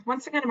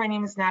Once again, my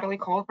name is Natalie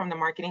Cole from the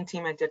marketing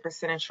team at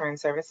Dickerson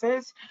Insurance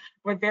Services.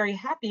 We're very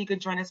happy you could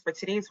join us for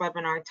today's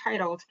webinar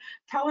titled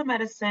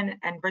Telemedicine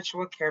and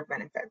Virtual Care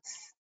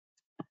Benefits.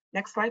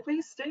 Next slide,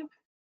 please, Dave.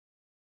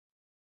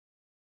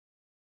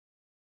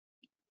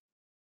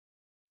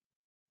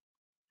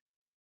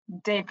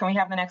 Dave, can we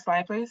have the next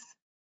slide, please?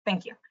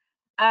 Thank you.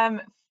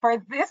 For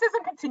this is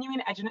a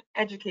continuing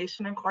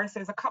education, of course,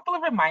 there's a couple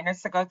of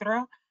reminders to go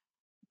through.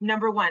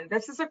 Number one,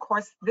 this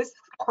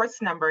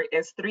course number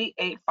is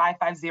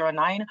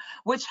 385509,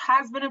 which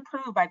has been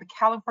approved by the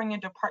California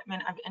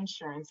Department of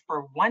Insurance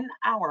for 1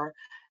 hour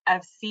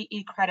of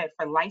CE credit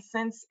for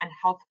licensed life and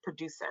health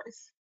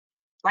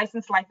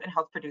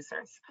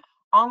producers.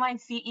 Online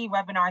CE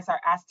webinars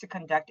are asked to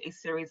conduct a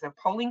series of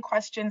polling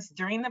questions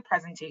during the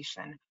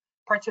presentation.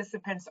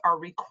 Participants are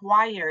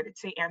required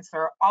to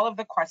answer all of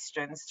the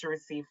questions to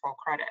receive full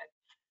credit.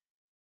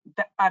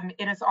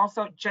 It is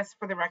also, just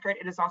for the record,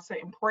 it is also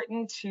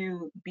important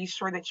to be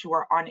sure that you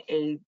are on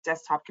a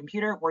desktop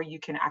computer where you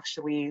can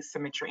actually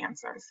submit your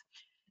answers.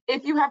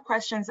 If you have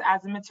questions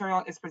as the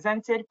material is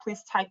presented,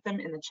 please type them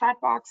in the chat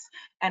box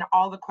and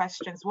all the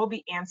questions will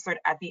be answered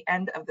at the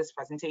end of this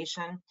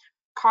presentation.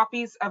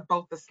 Copies of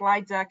both the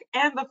slide deck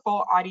and the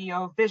full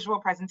audio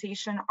visual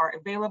presentation are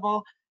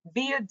available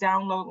via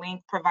download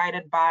link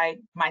provided by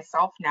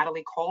myself,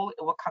 Natalie Cole.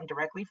 It will come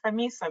directly from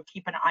me, so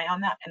keep an eye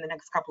on that in the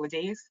next couple of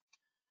days.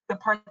 The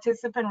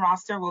participant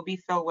roster will be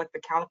filled with the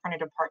California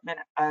Department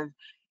of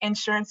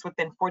Insurance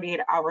within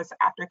 48 hours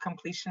after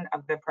completion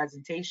of the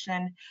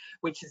presentation,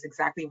 which is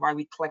exactly why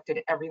we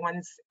collected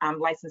everyone's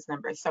license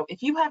number. So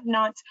if you have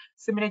not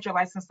submitted your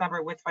license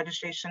number with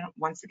registration,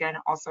 once again,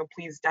 also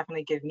please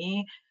definitely give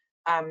me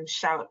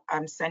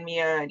send me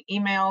an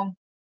email.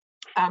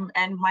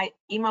 And my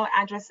email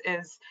address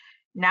is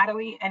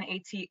Natalie,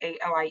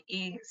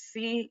 NATALIEC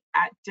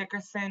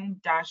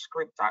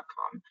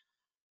 @dickerson-group.com.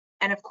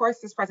 And of course,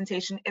 this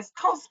presentation is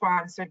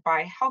co-sponsored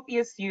by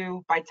Healthiest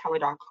You by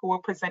Teladoc, who will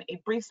present a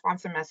brief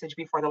sponsor message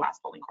before the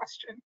last polling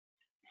question.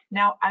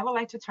 Now, I would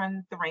like to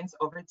turn the reins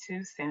over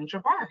to Sandra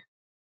Barr.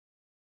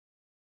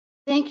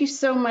 Thank you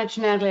so much,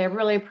 Natalie. I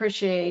really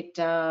appreciate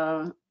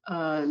all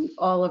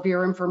of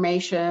your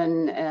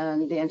information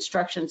and the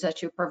instructions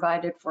that you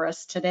provided for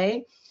us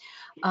today.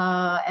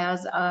 I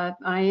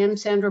am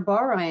Sandra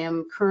Barr. I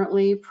am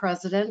currently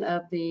president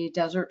of the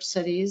Desert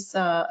Cities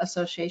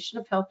Association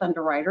of Health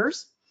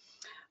Underwriters,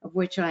 of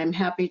which I'm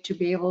happy to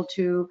be able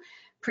to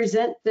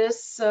present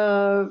this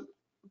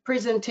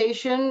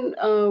presentation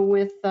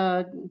with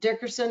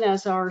Dickerson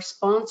as our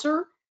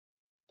sponsor.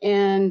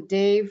 And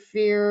Dave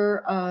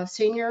Fear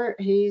Sr.,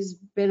 he's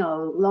been a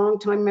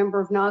longtime member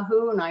of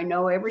NAHU, and I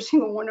know every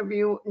single one of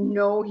you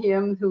know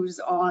him who's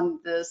on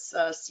this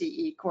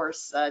CE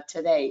course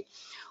today.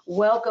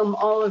 Welcome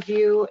all of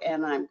you,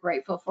 and I'm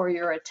grateful for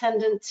your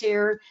attendance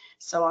here.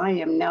 So I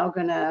am now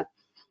gonna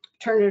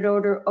turn it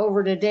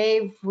over to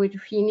Dave, which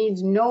he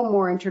needs no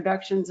more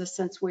introductions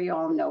since we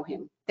all know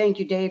him. Thank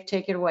you, Dave.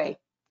 Take it away.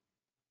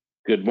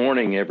 Good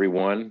morning,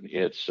 everyone.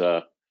 It's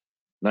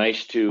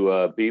nice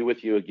to be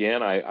with you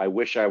again. I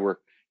wish I were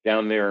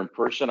down there in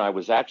person. I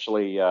was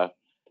actually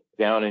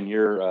down in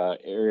your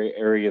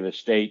area of the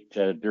state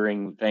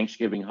during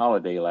Thanksgiving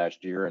holiday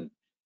last year and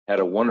had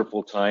a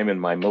wonderful time in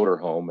my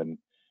motorhome,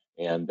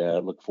 and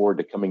look forward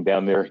to coming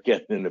down there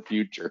again in the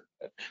future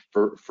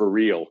for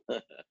real.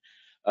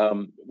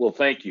 Well,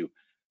 thank you.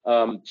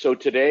 So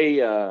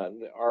today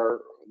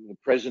our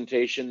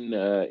presentation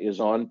is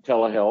on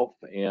telehealth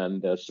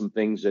and some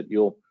things that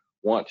you'll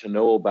want to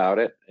know about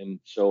it.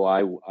 And so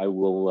I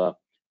will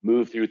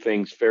move through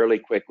things fairly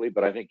quickly,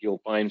 but I think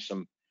you'll find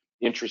some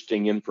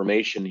interesting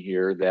information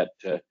here that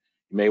you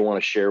may want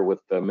to share with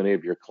many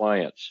of your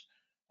clients.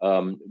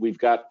 We've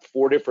got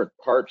 4 different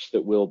parts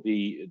that we'll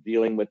be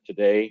dealing with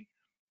today.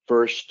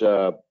 First,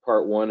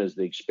 part 1 is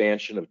the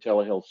expansion of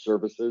telehealth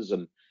services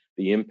and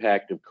the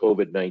impact of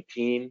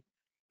COVID-19.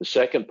 The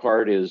second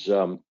part is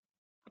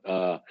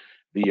the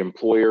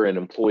employer and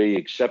employee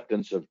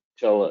acceptance of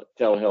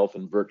telehealth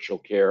and virtual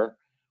care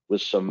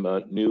with some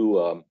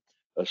new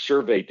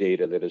survey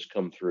data that has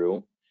come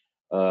through.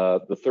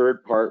 The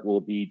third part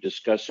will be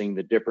discussing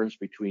the difference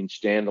between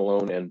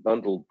standalone and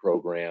bundled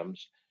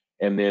programs.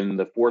 And then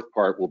the fourth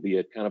part will be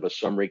a kind of a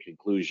summary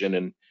conclusion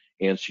and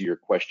answer your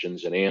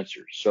questions and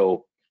answers.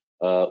 So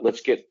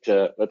let's get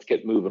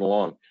moving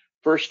along.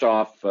 First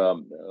off, a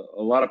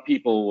lot of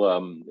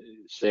people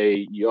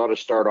say you ought to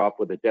start off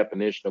with a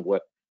definition of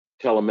what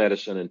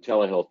telemedicine and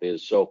telehealth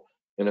is. So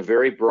in a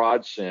very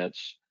broad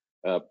sense,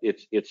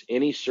 it's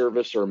any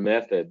service or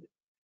method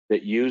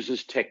that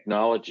uses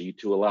technology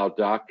to allow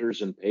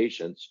doctors and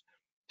patients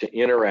to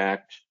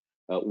interact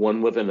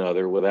one with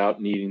another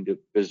without needing to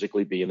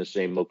physically be in the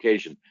same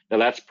location. Now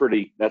that's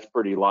pretty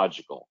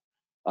logical.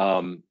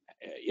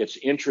 It's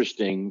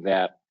interesting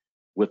that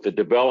with the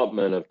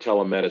development of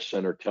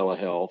telemedicine or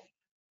telehealth,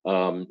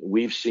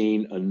 we've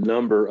seen a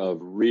number of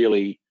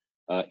really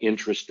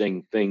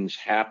interesting things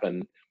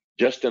happen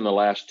just in the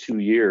last 2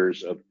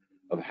 years of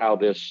how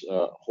this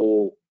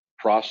whole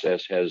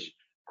process has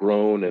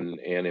grown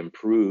and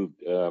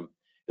improved,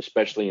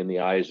 especially in the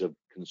eyes of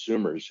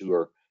consumers who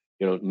are,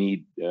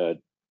 need to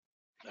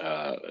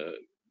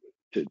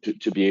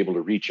be able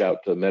to reach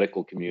out to the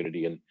medical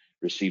community and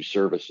receive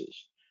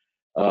services.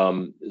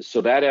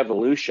 So that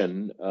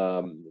evolution,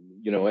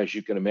 as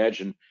you can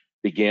imagine,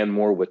 began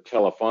more with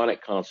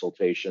telephonic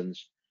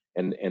consultations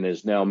and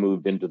has now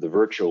moved into the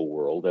virtual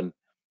world. And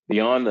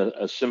beyond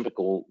a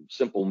simple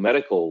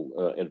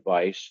medical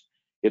advice,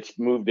 it's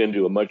moved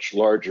into a much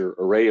larger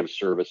array of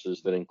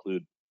services that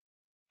include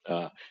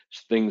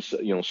things,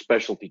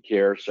 specialty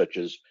care such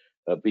as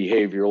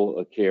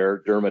behavioral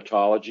care,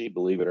 dermatology,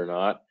 believe it or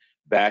not,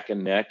 back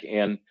and neck,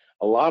 and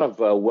a lot of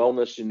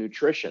wellness and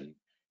nutrition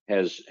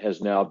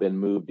has now been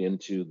moved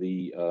into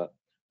the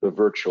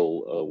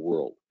virtual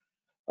world.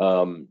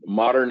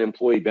 Modern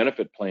employee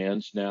benefit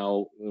plans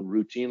now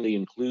routinely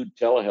include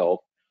telehealth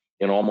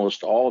in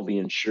almost all of the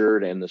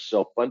insured and the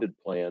self-funded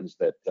plans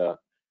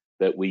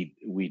that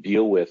we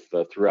deal with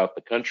throughout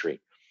the country,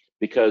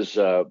 because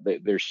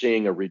they're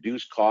seeing a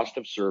reduced cost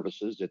of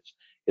services.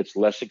 It's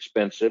less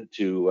expensive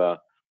to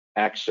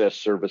access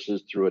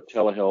services through a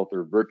telehealth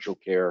or virtual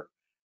care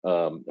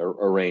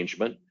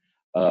arrangement.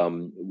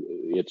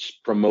 It's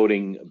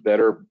promoting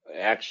better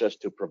access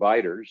to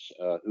providers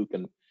who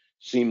can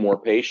see more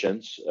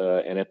patients,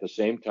 and at the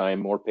same time,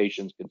 more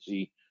patients can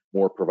see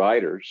more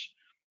providers.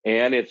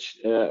 And it's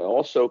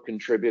also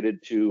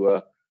contributed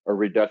to a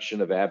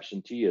reduction of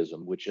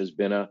absenteeism, which has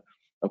been a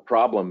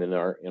problem in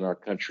our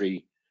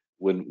country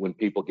when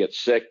people get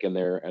sick and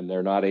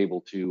they're not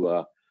able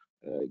to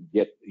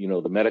get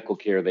the medical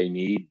care they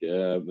need.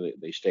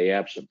 They stay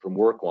absent from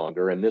work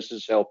longer, and this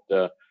has helped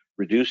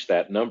reduce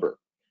that number.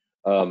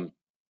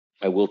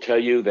 I will tell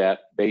you that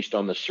based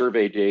on the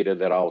survey data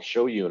that I'll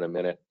show you in a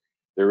minute,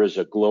 there is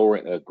a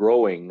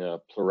growing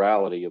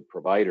plurality of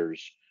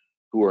providers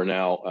who are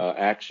now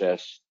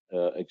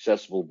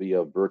accessible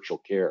via virtual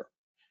care.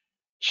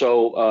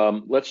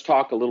 So let's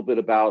talk a little bit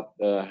about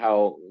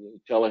how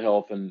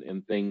telehealth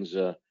and things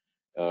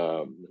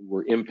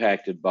were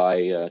impacted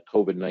by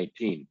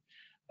COVID-19.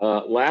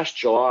 Last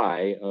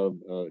July of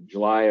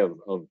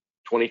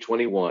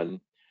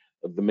 2021,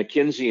 the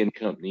McKinsey and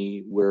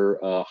Company were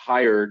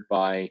hired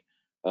by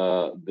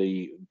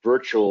the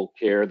virtual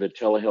care, the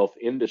telehealth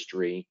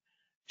industry,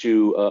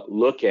 to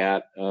look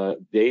at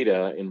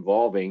data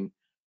involving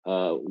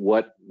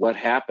what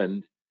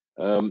happened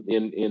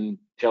in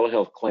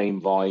telehealth claim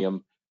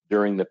volume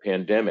during the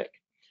pandemic.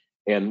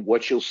 And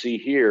what you'll see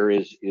here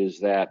is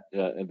that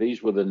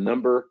these were the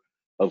number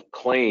of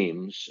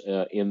claims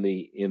in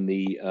the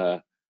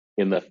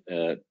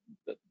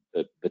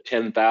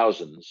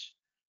 10,000s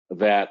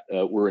that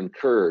were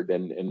incurred.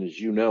 And as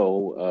you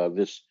know,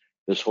 this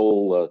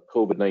whole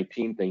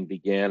COVID-19 thing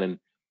began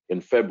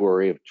in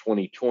February of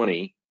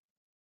 2020,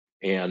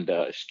 and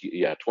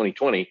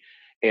 2020,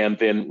 and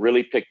then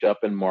really picked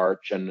up in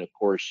March, and of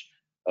course,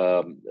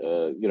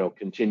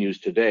 continues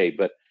today.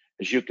 But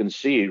as you can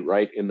see,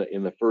 right in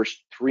the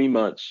first 3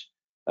 months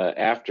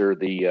after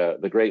the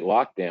Great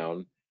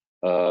Lockdown,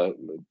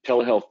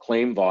 telehealth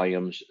claim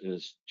volumes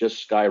is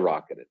just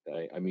skyrocketed.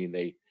 I mean,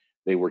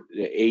 they were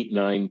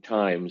 8-9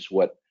 times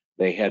what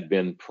they had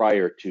been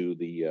prior to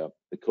the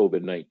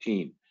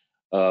COVID-19.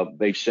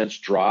 They've since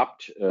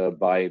dropped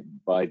by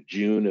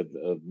June of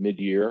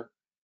mid-year.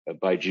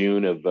 By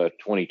June of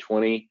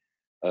 2020,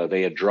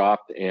 they had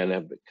dropped and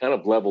have kind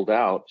of leveled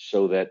out,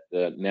 so that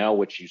now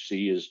what you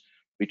see is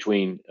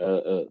between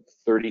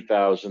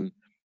 30,000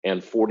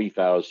 and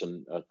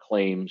 40,000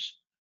 claims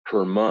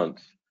per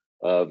month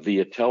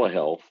via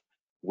telehealth,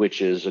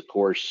 which is, of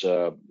course,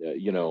 3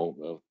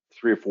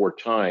 or 4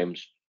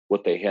 times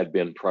what they had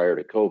been prior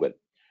to COVID.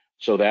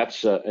 So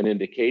that's an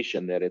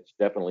indication that it's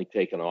definitely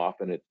taken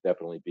off and it's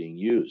definitely being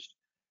used.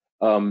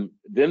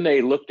 Then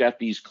they looked at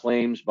these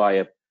claims by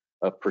a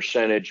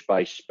percentage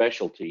by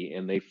specialty,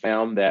 and they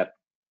found that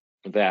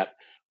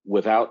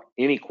without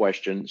any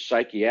question,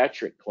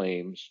 psychiatric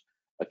claims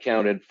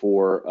accounted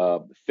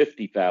for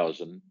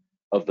 50,000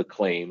 of the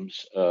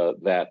claims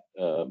that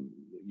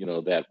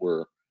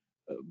were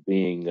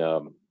being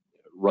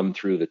run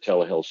through the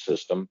telehealth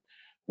system,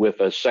 with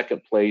a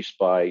second place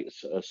by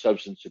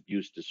substance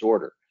abuse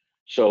disorder.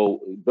 So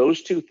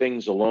those two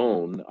things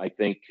alone, I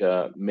think,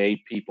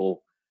 made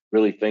people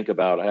really think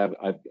about,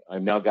 I've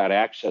now got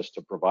access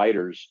to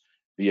providers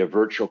via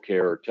virtual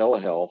care or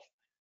telehealth,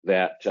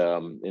 that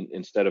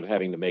instead of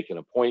having to make an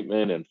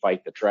appointment and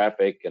fight the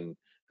traffic and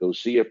go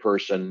see a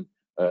person,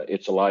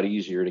 it's a lot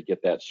easier to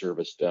get that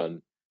service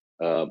done,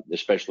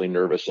 especially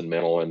nervous and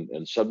mental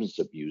and substance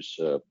abuse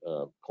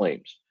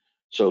claims.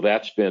 So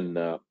that's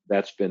been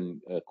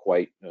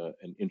quite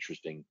an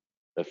interesting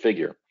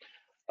figure.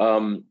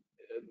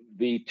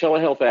 The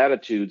telehealth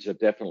attitudes have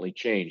definitely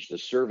changed. The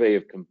survey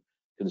of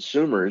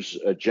consumers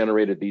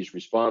generated these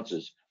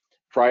responses.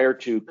 Prior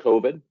to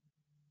COVID,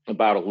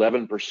 about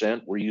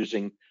 11% were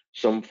using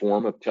some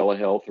form of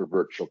telehealth or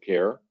virtual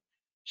care.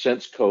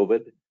 Since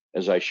COVID,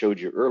 as I showed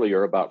you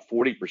earlier, about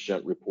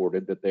 40%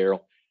 reported that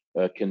they'll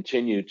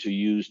continue to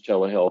use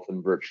telehealth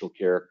and virtual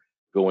care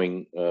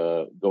going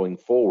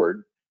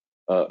forward.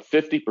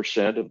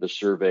 50% of the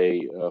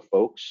survey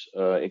folks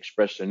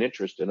expressed an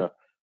interest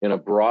in a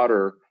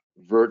broader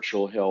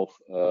virtual health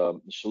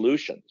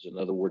solutions. In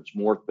other words,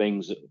 more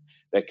things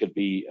that could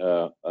be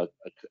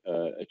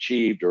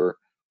achieved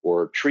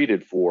or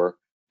treated for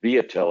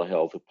via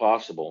telehealth if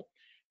possible.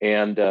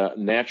 And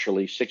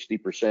naturally,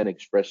 60%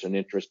 expressed an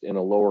interest in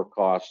a lower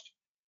cost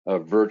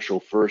virtual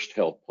first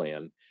health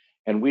plan.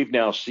 And we've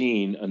now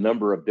seen a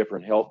number of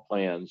different health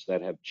plans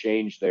that have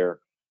changed their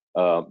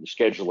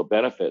schedule of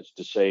benefits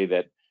to say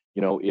that,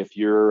 you know, if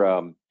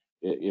you're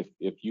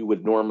if you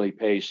would normally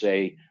pay,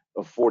 say,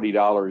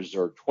 $40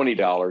 or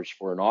 $20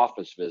 for an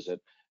office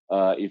visit,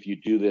 if you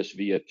do this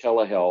via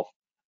telehealth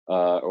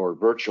or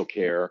virtual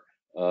care,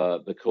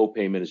 the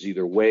copayment is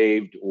either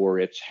waived or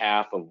it's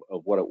half of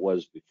what it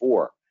was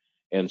before.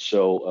 And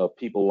so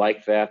people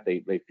like that.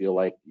 They feel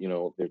like, you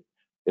know,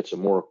 it's a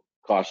more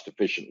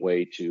cost-efficient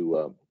way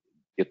to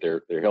get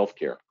their health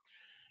care.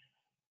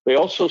 They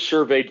also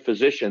surveyed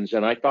physicians,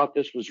 and I thought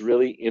this was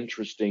really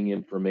interesting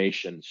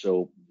information.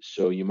 So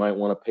you might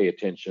want to pay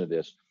attention to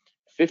this.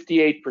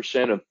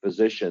 58% of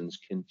physicians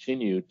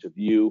continue to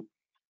view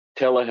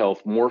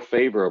telehealth more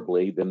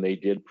favorably than they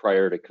did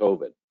prior to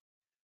COVID.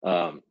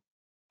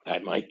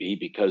 That might be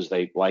because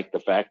they like the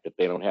fact that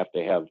they don't have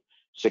to have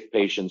sick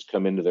patients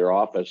come into their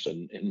office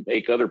and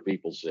make other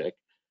people sick.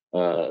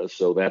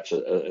 So that's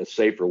a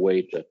safer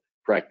way to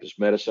practice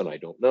medicine. I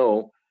don't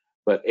know.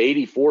 But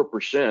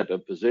 84%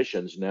 of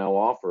physicians now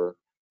offer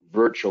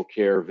virtual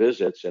care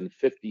visits, and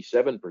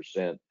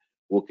 57%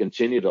 will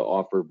continue to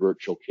offer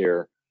virtual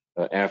care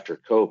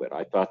after COVID.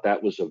 I thought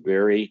that was a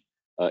very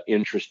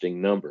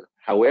interesting number.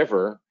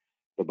 However,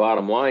 the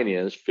bottom line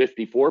is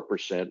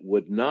 54%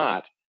 would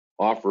not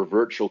offer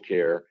virtual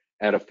care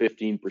at a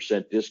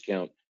 15%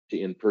 discount to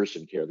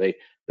in-person care.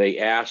 They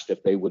asked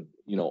if they would,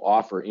 you know,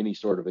 offer any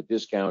sort of a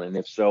discount, and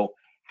if so,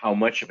 how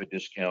much of a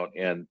discount.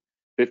 And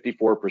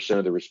 54%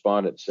 of the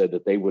respondents said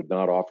that they would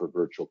not offer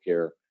virtual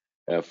care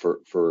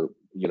for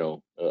you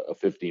know, a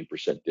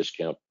 15%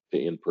 discount to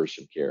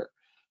in-person care.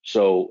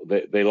 So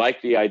they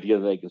like the idea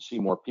that they can see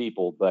more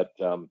people, but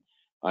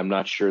I'm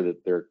not sure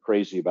that they're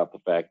crazy about the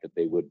fact that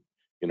they would,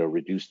 you know,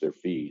 reduce their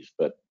fees.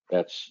 But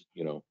that's,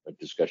 you know, a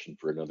discussion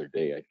for another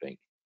day, I think.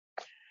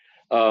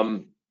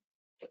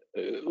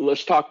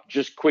 Let's talk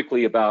just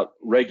quickly about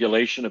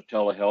regulation of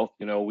telehealth.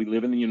 You know, we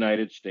live in the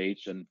United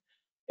States,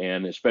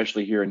 and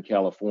especially here in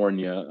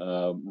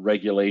California,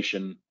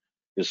 regulation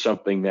is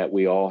something that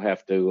we all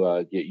have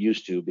to get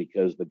used to,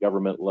 because the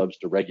government loves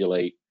to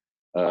regulate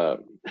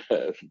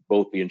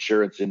both the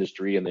insurance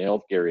industry and the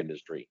healthcare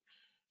industry.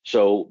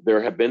 So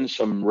there have been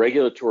some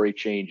regulatory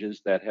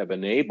changes that have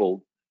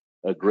enabled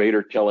a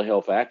greater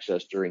telehealth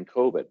access during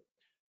COVID.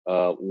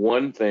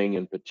 One thing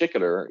in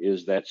particular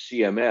is that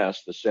CMS,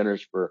 the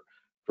Centers for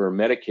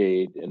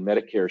Medicaid and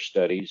Medicare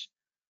Studies,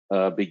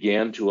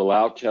 began to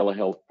allow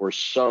telehealth for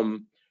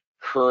some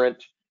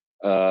current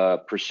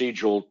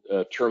procedural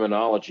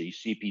terminology,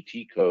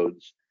 CPT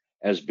codes,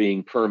 as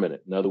being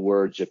permanent. In other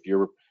words, if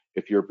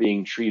you're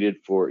being treated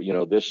for, you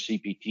know, this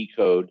CPT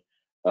code,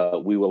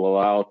 we will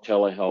allow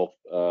telehealth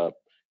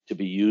to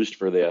be used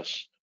for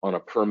this on a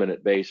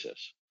permanent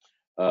basis.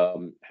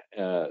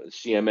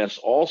 CMS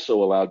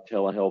also allowed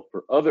telehealth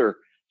for other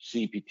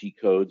CPT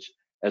codes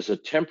as a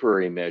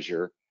temporary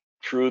measure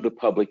through the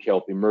public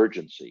health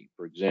emergency.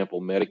 For example,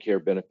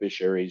 Medicare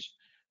beneficiaries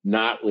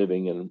not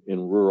living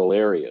in rural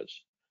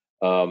areas.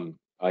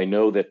 I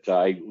know that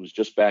I was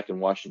just back in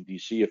Washington,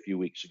 D.C. a few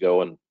weeks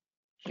ago,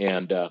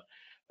 and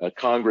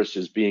Congress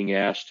is being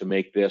asked to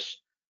make this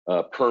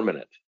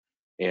permanent.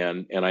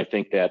 And I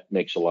think that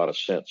makes a lot of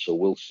sense. So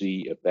we'll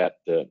see if that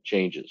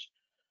changes.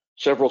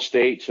 Several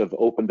states have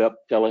opened up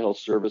telehealth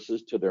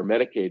services to their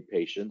Medicaid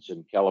patients,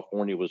 and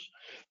California was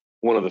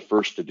one of the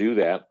first to do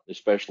that,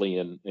 especially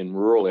in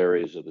rural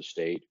areas of the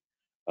state.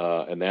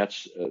 And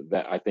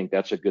I think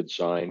that's a good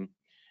sign.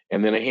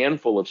 And then a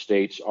handful of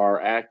states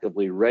are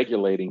actively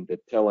regulating the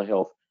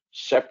telehealth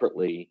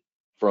separately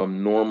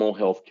from normal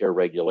healthcare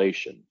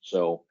regulation.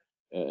 So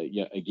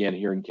yeah, again,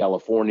 here in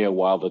California,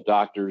 while the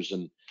doctors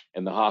and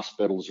the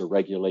hospitals are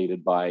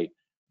regulated by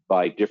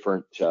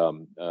different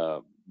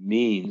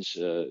means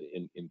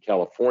in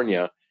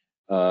California,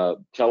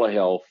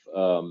 telehealth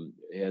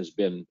has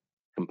been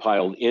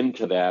compiled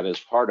into that as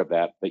part of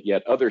that, but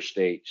yet other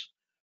states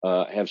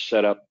have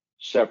set up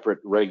separate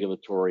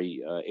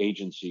regulatory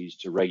agencies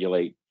to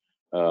regulate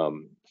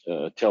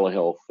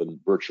telehealth and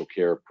virtual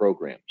care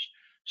programs.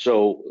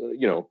 So,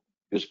 you know,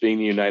 this being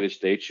the United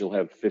States, you'll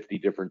have 50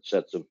 different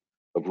sets of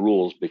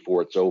rules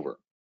before it's over.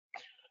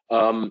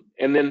 And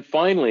then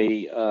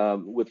finally,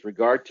 with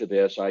regard to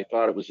this, I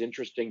thought it was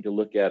interesting to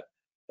look at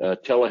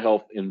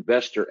telehealth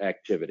investor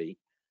activity.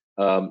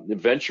 The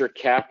venture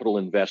capital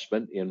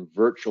investment in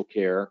virtual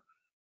care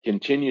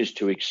continues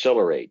to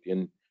accelerate.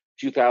 In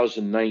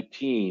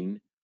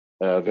 2019,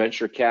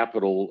 venture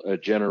capital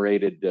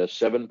generated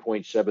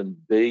 $7.7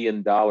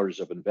 billion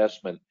of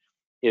investment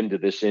into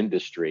this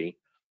industry.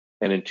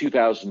 And in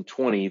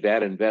 2020,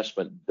 that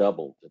investment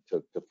doubled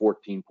to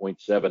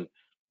 $14.7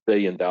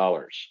 billion.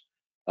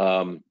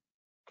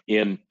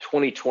 In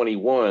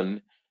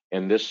 2021,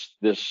 and this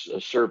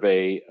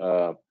survey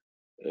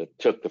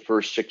took the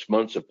first 6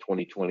 months of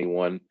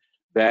 2021,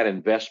 that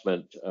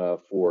investment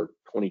for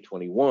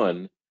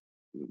 2021,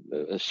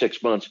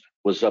 6 months,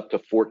 was up to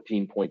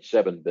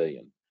 14.7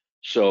 billion.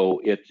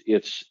 So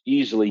it's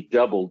easily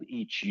doubled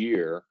each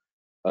year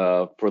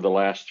for the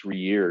last 3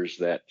 years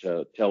that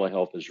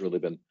telehealth has really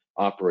been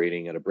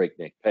operating at a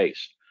breakneck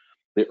pace.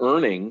 The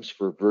earnings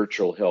for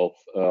virtual health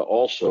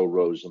also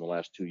rose in the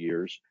last 2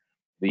 years.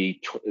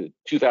 The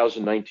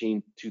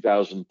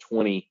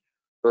 2019-2020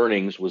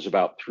 earnings was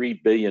about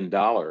 $3 billion,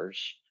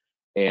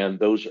 and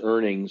those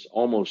earnings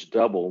almost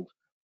doubled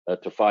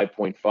to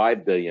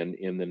 5.5 billion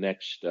in the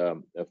next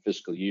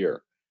fiscal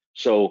year.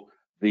 So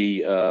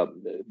the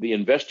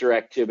investor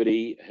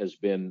activity has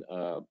been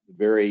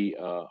very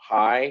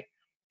high,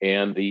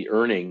 and the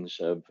earnings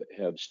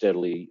have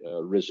steadily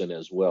risen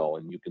as well.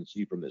 And you can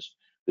see from this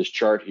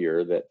chart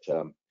here that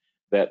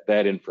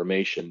that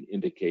information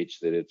indicates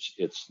that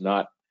it's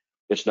not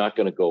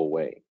going to go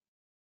away.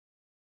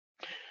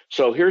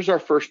 So here's our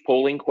first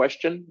polling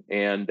question,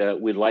 and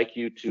we'd like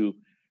you to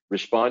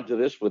respond to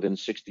this within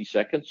 60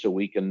 seconds so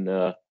we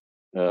can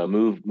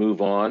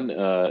move on.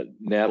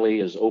 Natalie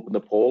has opened the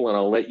poll, and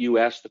I'll let you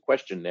ask the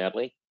question,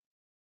 Natalie.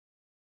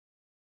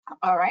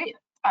 All right.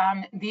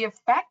 The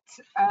effect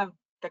of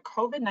the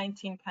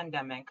COVID-19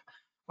 pandemic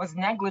was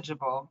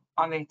negligible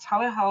on the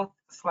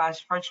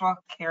telehealth/virtual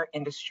care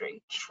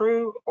industry.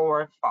 True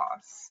or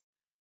false?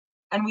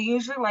 And we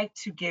usually like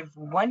to give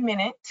 1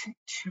 minute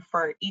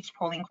for each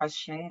polling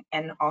question.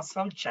 And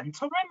also,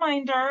 gentle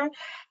reminder,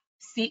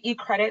 CE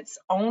credits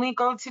only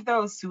go to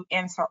those who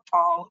answer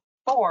all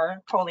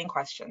 4 polling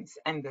questions,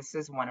 and this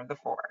is one of the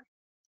 4.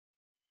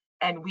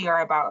 And we are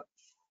about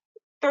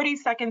 30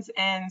 seconds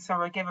in, so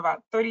we'll give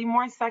about 30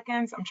 more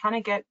seconds. I'm trying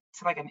to get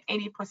to like an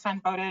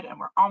 80% voted, and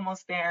we're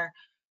almost there.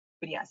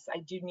 But yes,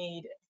 I do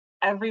need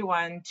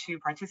everyone to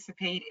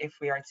participate if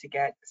we are to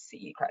get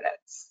CE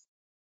credits.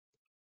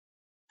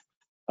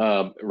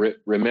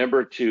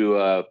 Remember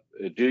to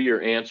do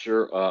your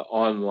answer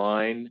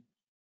online,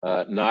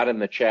 not in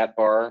the chat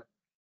bar,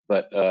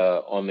 but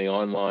on the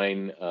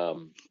online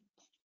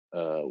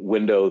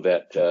window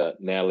that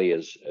Natalie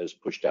has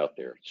pushed out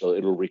there. So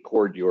it'll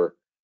record your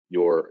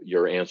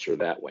answer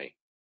that way.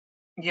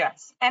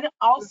 Yes, and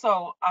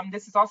also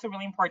this is also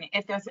really important.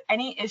 If there's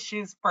any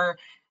issues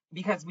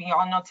because we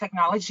all know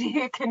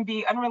technology can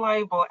be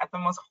unreliable at the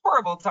most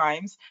horrible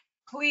times,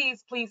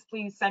 please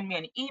send me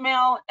an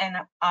email,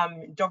 and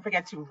don't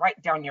forget to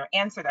write down your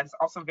answer. That is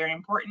also very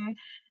important,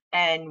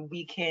 and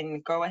we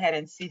can go ahead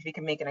and see if we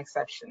can make an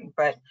exception.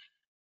 But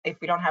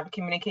if we don't have a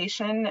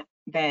communication,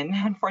 then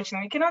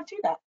unfortunately we cannot do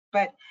that.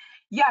 But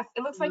yes,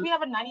 it looks like we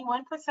have a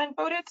 91%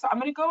 voted, so I'm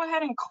going to go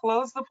ahead and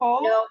close the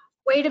poll. No,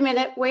 wait a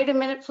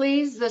minute,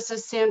 please. This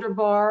is Sandra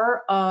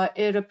Barr.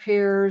 It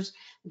appears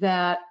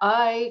that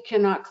I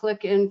cannot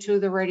click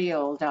into the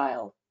radio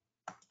dial.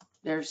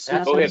 There's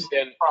Go ahead,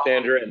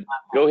 Sandra, and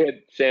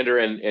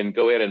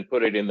go ahead and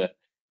put it in the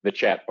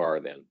chat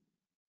bar then.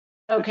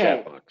 Okay. The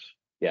chat box.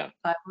 Yeah.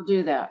 I will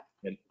do that.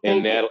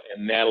 And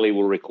Natalie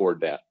will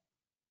record that.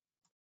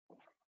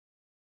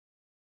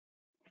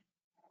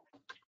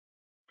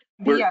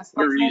 We're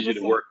easy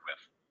to work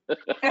with.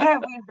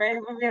 we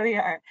really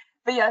are.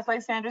 But yes,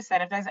 like Sandra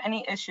said, if there's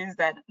any issues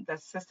that the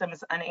system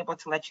is unable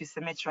to let you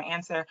submit your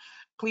answer,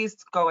 please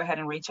go ahead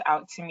and reach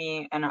out to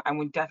me, and I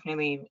would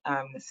definitely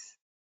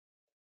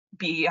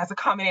be as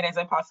accommodating as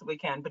I possibly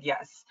can. But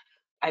yes,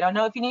 I don't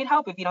know if you need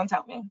help if you don't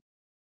tell me.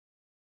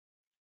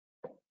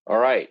 All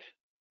right.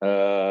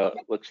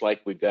 Looks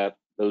like we've got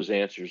those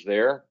answers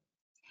there.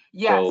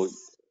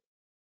 Yes.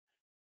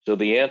 So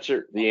the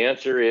answer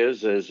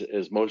is,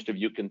 as most of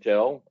you can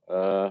tell,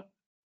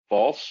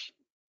 false.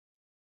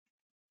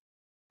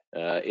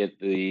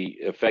 The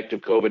effect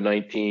of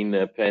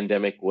COVID-19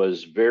 pandemic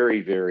was very,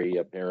 very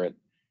apparent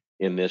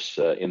in this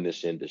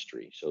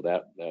industry. So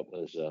that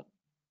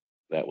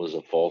was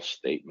a false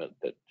statement,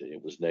 that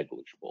it was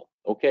negligible.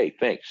 Okay,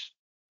 thanks.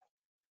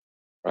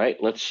 All right,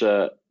 let's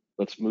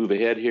move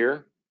ahead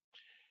here.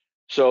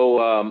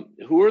 So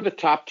who are the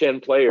top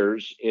 10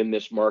 players in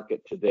this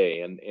market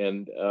today?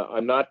 And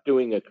I'm not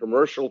doing a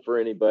commercial for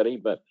anybody,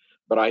 but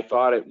I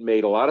thought it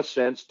made a lot of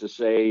sense to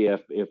say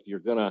if you're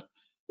gonna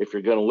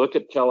look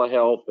at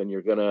telehealth and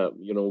you're gonna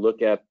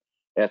look at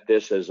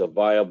this as a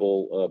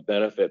viable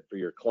benefit for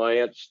your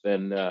clients,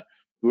 then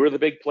who are the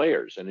big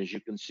players? And as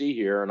you can see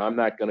here, and I'm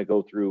not going to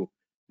go through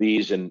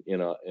these in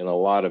a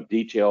lot of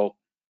detail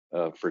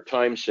for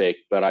time's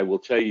sake, but I will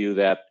tell you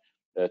that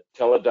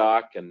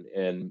Teladoc and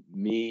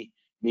MeMD,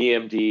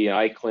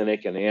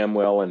 iClinic, and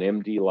Amwell and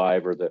MD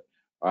Live are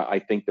I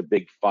think the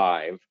big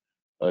 5.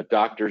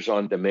 Doctors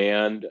on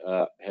Demand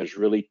has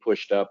really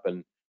pushed up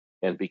and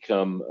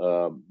become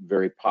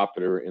very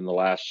popular in the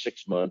last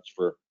 6 months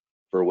for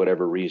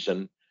whatever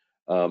reason.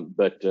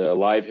 But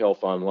Live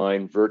Health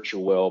Online,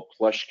 Virtual,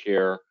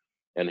 PlushCare,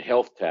 and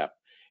HealthTap,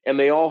 and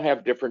they all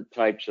have different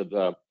types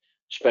of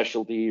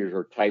specialty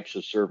or types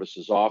of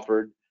services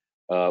offered.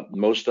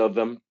 Most of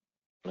them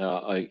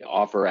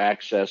offer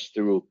access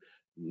through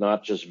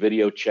not just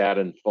video chat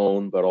and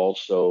phone, but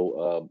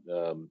also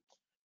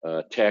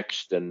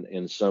text,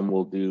 and some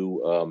will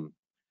do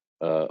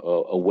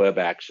a web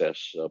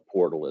access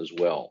portal as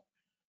well.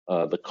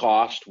 The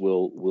cost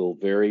will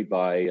vary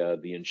by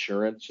the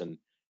insurance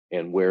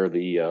and where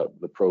the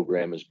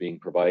program is being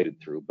provided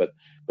through. But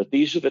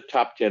these are the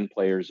top 10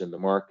 players in the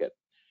market.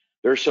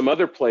 There are some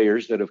other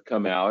players that have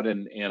come out,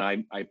 and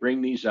I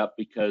bring these up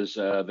because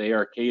they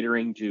are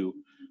catering to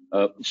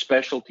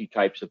specialty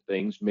types of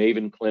things.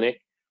 Maven Clinic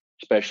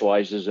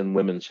specializes in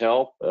women's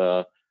health,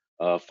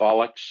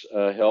 Folix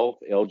Health,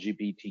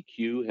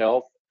 LGBTQ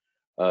health.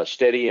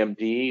 Steady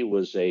MD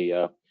was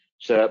a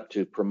set up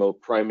to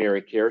promote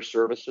primary care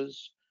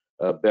services,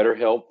 better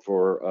help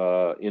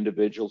for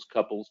individuals,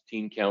 couples,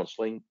 teen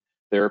counseling,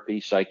 therapy,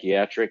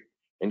 psychiatric,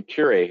 and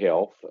Cure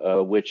Health,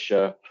 which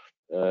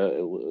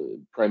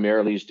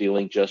primarily is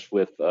dealing just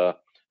with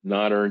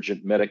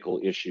non-urgent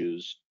medical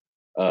issues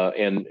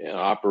and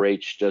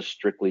operates just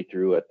strictly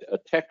through a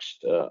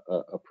text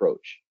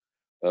approach,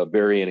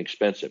 very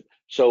inexpensive.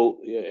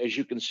 So as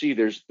you can see,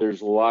 there's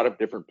a lot of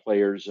different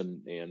players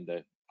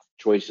and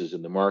choices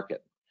in the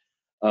market.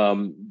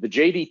 The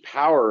JD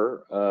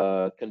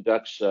Power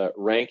conducts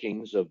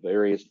rankings of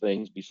various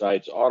things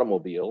besides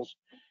automobiles,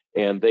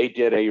 and they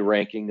did a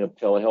ranking of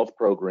telehealth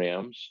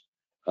programs.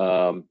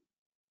 And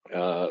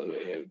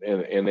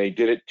they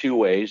did it two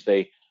ways.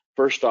 They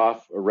first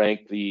off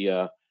ranked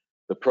the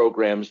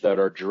programs that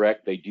are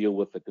direct. They deal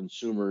with the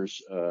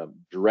consumers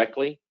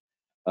directly,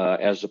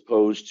 as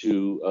opposed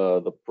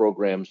to the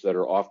programs that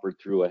are offered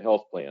through a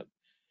health plan.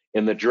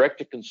 In the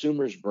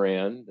direct-to-consumers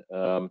brand,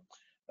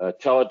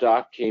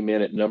 Teladoc came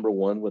in at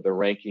 #1 with a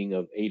ranking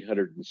of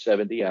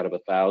 870 out of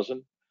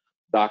 1,000.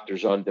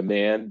 Doctors on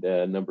Demand,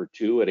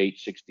 #2 at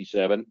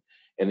 867,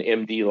 and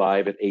MD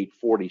Live at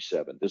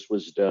 847. This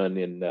was done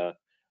in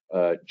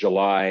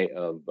July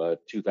of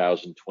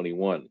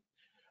 2021.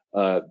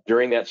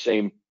 During that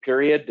same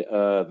period,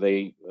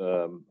 they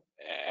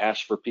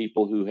asked for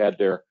people who had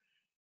their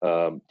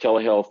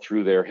telehealth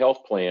through their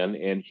health plan,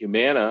 and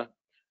Humana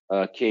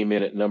came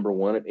in at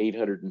 #1 at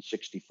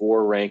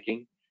 864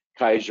 ranking,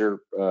 Kaiser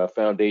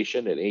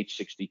Foundation at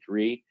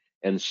 863,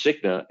 and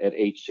Cigna at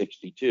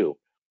 862.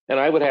 And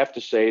I would have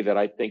to say that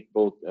I think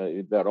both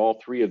that all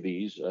three of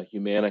these,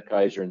 Humana,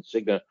 Kaiser, and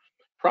Cigna,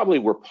 probably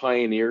were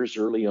pioneers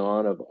early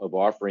on of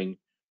offering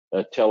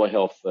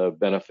telehealth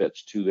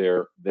benefits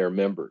to their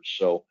members.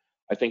 So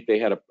I think they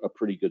had a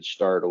pretty good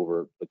start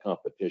over the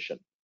competition.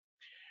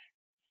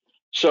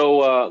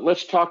 So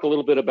let's talk a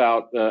little bit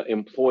about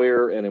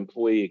employer and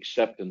employee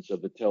acceptance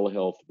of the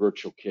telehealth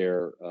virtual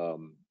care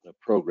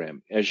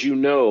program. As you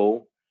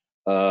know,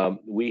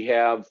 we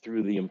have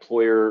through the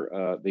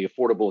the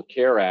Affordable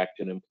Care Act,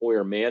 an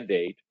employer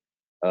mandate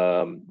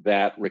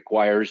that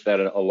requires that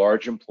a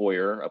large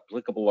employer,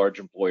 applicable large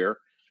employer,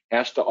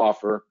 has to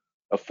offer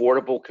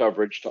affordable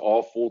coverage to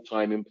all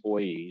full-time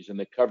employees, and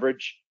the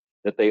coverage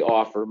that they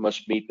offer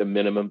must meet the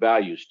minimum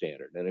value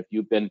standard. And if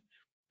you've been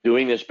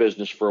doing this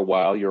business for a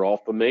while, you're all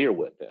familiar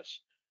with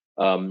this.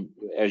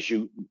 As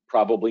you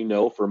probably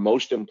know, for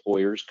most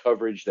employers,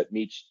 coverage that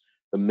meets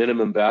the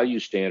minimum value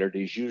standard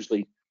is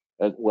usually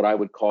what I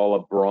would call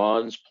a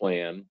bronze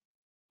plan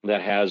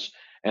that has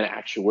an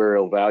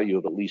actuarial value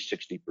of at least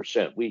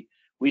 60%.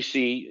 We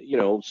see,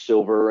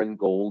 silver and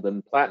gold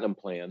and platinum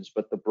plans,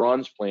 but the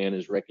bronze plan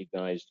is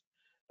recognized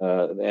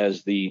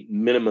as the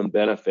minimum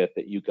benefit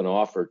that you can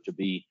offer to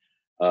be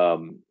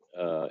in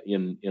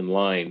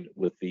line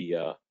with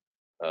the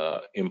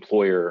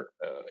employer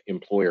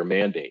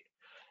mandate.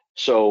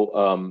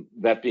 So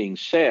that being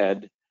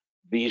said,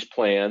 these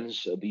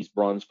plans, these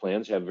bronze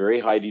plans, have very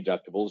high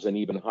deductibles and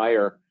even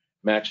higher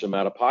maximum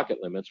out-of-pocket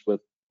limits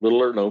with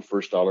little or no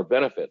first dollar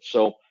benefits.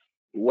 So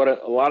what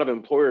a lot of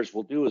employers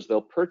will do is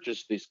they'll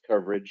purchase this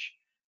coverage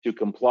to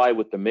comply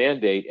with the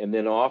mandate and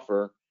then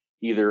offer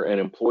either an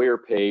employer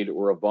paid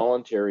or a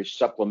voluntary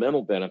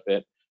supplemental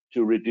benefit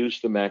to reduce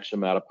the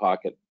maximum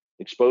out-of-pocket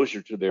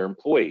exposure to their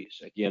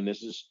employees. Again,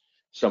 this is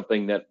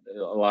something that a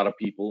lot of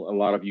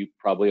you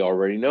probably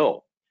already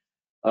know.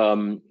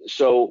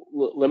 So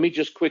let me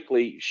just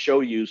quickly show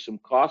you some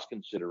cost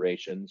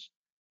considerations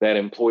that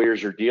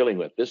employers are dealing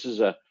with. This is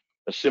a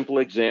simple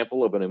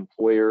example of an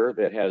employer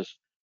that has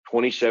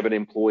 27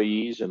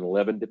 employees and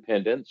 11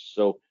 dependents.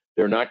 So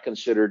they're not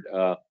considered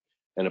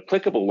an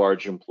applicable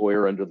large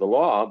employer under the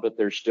law, but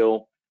they're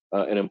still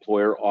an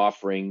employer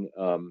offering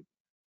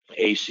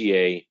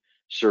ACA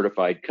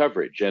certified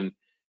coverage. And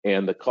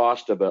the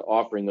cost of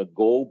offering a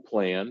gold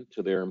plan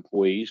to their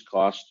employees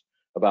costs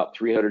about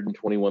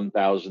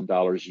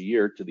 $321,000 a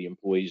year to the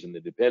employees and the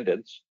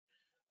dependents.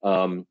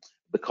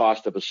 The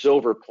cost of a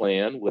silver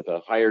plan with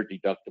a higher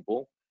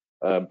deductible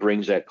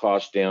brings that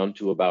cost down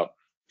to about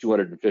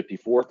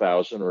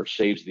 $254,000, or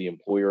saves the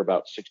employer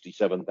about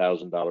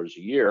 $67,000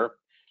 a year.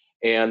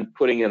 And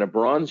putting in a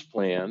bronze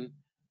plan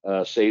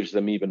saves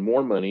them even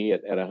more money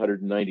at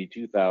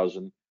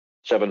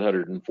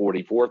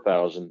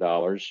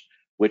 $192,744,000,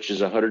 which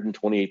is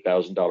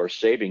 $128,000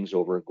 savings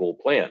over a gold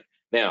plan.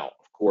 Now,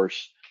 of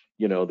course,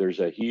 there's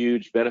a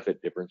huge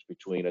benefit difference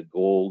between a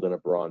gold and a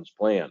bronze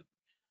plan.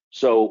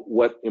 So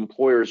what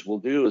employers will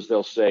do is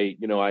they'll say,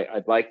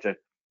 I'd like to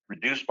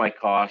reduce my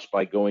costs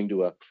by going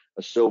to a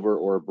silver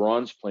or a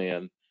bronze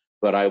plan,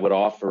 but I would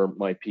offer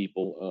my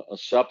people a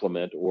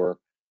supplement or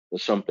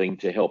something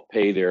to help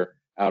pay their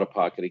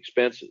out-of-pocket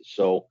expenses.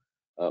 So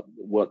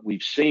what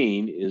we've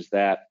seen is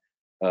that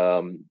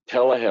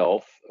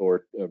telehealth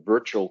or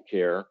virtual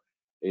care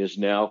is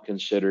now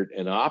considered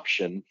an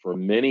option for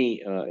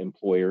many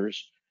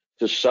employers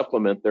to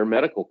supplement their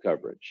medical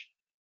coverage.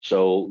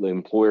 So the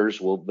employers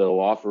they'll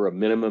offer a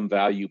minimum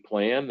value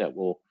plan that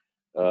will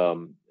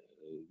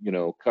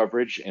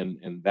coverage,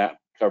 and that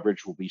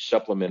coverage will be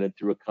supplemented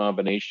through a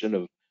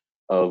combination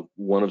of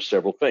one of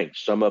several things.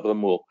 Some of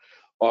them will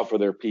offer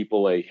their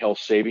people a health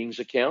savings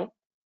account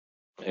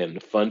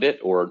and fund it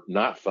or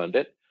not fund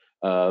it.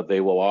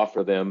 They will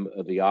offer them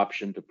the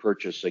option to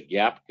purchase a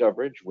gap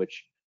coverage,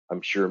 which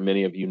I'm sure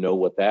many of you know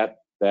what that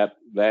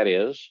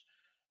is.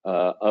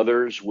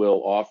 Others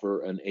will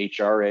offer an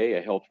HRA,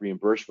 a health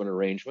reimbursement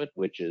arrangement,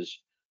 which is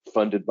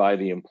funded by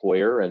the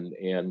employer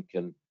and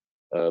can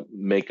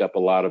make up a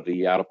lot of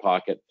the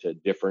out-of-pocket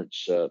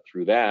difference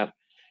through that.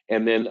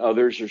 And then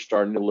others are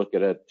starting to look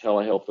at a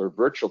telehealth or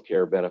virtual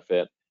care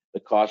benefit, the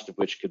cost of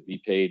which could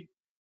be paid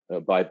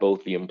by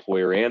both the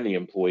employer and the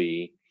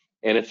employee,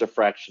 and it's a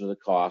fraction of the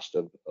cost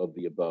of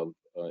the above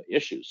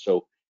issues.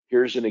 So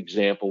here's an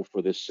example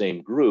for this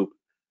same group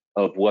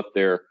of what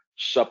their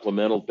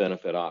supplemental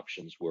benefit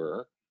options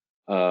were.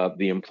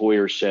 The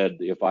employer said,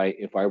 if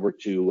I were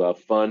to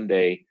fund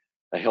a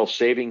health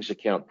savings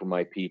account for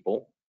my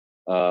people,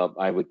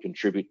 I would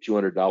contribute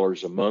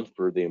 $200 a month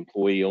for the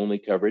employee only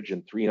coverage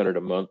and $300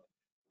 a month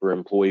for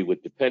employee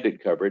with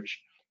dependent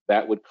coverage.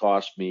 That would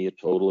cost me a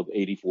total of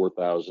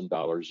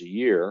 $84,000 a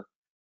year,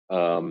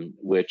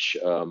 which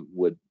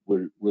would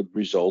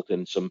result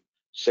in some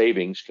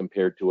savings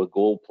compared to a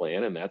gold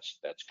plan, and that's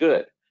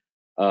good.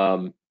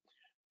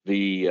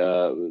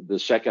 The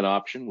second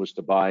option was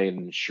to buy an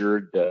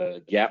insured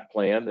gap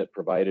plan that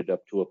provided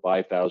up to a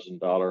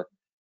 $5,000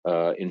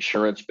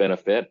 insurance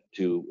benefit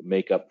to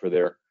make up for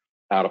their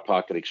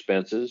out-of-pocket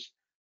expenses.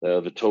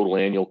 The total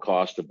annual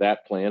cost of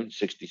that plan,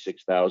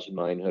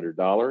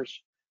 $66,900.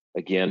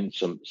 Again,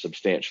 some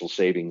substantial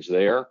savings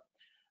there.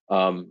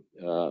 Another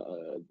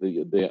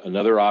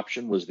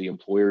option was the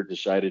employer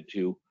decided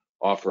to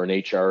offer an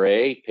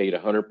HRA, paid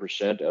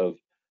 100% of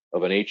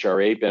an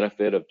HRA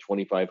benefit of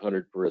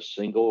 $2,500 for a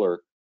single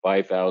or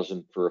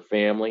 $5,000 for a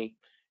family,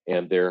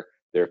 and their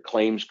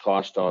claims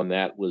cost on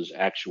that was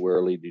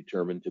actuarially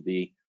determined to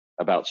be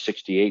about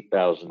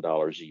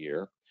 $68,000 a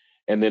year.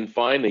 And then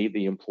finally,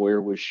 the employer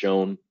was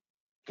shown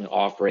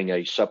offering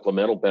a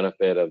supplemental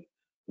benefit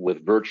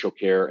with virtual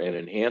care and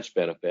enhanced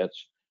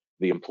benefits.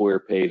 The employer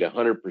paid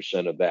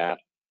 100% of that,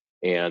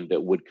 and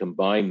would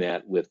combine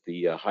that with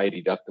the high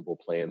deductible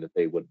plan that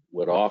they would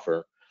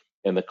offer,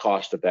 and the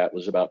cost of that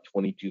was about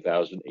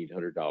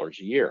 $22,800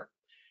 a year.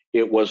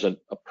 It wasn't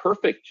a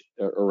perfect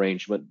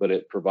arrangement, but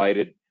it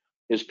provided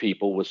his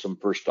people with some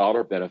first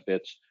dollar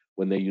benefits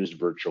when they used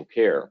virtual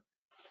care.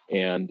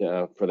 And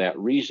for that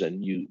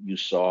reason, you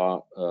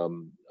saw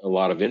a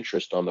lot of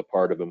interest on the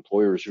part of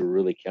employers who were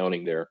really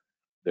counting their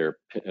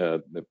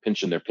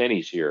pinching their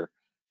pennies here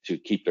to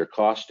keep their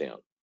costs down.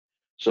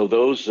 So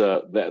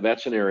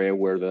that's an area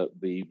where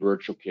the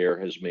virtual care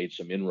has made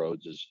some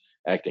inroads, as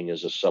acting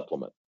as a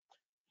supplement.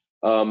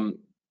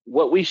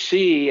 What we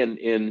see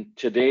in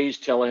today's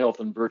telehealth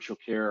and virtual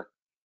care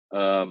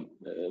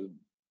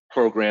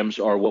programs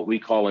are what we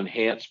call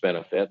enhanced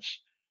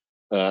benefits.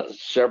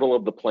 Several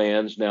of the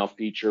plans now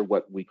feature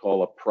what we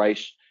call a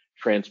price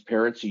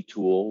transparency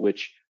tool,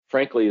 which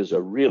frankly is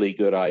a really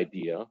good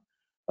idea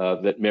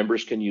that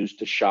members can use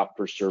to shop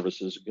for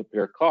services and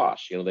compare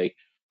costs. They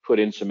put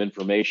in some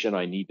information.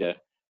 I need to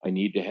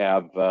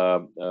have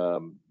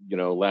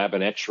lab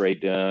and X-ray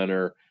done,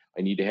 or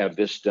I need to have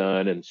this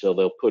done, and so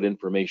they'll put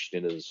information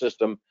into the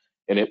system,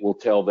 and it will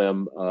tell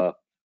them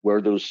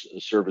where those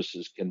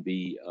services can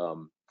be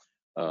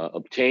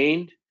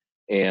obtained,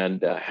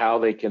 and how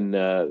they can,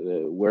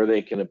 where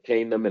they can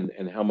obtain them,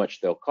 and how much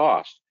they'll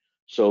cost.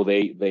 So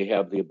they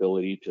have the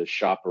ability to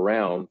shop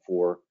around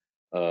for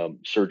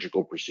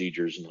surgical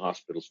procedures and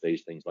hospital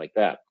stays, things like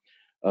that.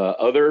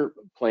 Other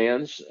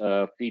plans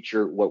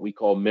feature what we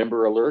call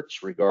member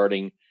alerts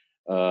regarding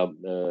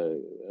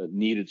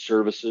needed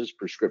services,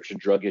 prescription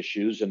drug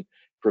issues, and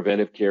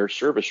preventive care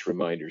service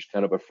reminders,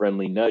 kind of a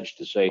friendly nudge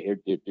to say, here,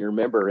 do you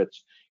remember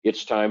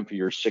it's time for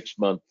your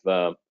 6-month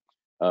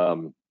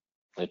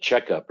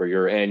checkup, or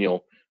your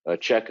annual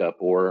checkup,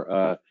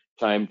 or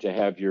time to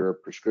have your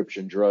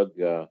prescription drug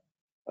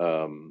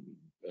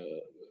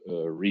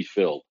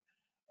refilled,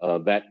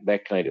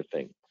 that kind of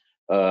thing.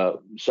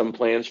 Some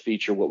plans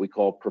feature what we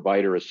call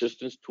provider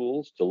assistance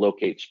tools to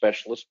locate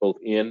specialists both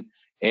in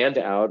and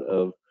out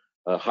of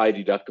high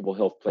deductible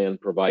health plan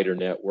provider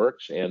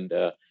networks, and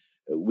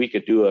we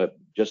could do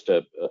just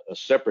a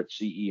separate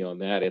CE on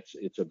that.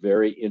 It's a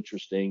very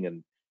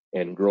interesting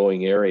and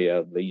growing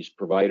area. These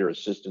provider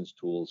assistance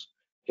tools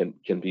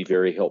can be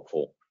very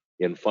helpful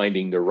in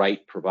finding the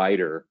right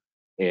provider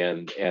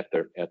and at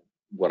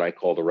what I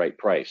call the right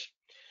price.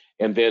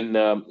 And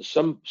then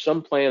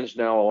some plans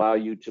now allow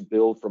you to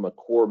build from a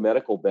core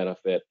medical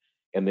benefit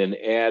and then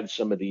add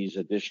some of these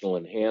additional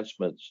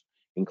enhancements,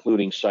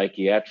 including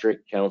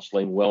psychiatric,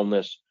 counseling,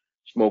 wellness,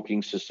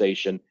 smoking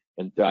cessation,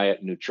 and diet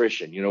and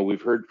nutrition. You know,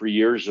 we've heard for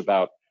years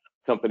about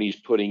companies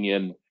putting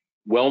in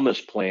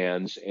wellness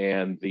plans,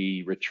 and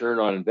the return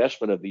on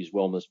investment of these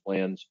wellness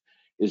plans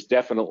is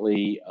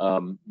definitely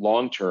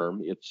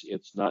long-term.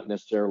 It's not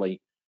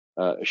necessarily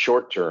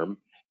short-term,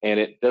 and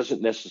it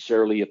doesn't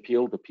necessarily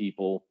appeal to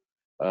people.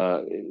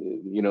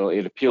 You know,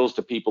 it appeals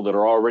to people that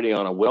are already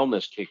on a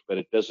wellness kick, but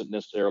it doesn't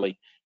necessarily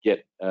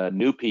get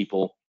new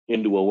people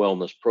into a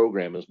wellness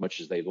program as much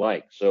as they'd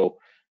like. So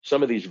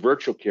some of these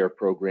virtual care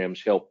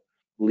programs help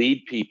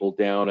lead people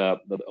down a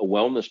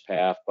wellness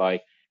path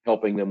by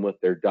helping them with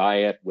their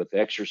diet, with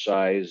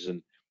exercise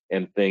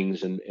and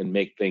things, and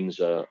make things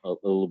a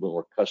little bit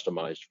more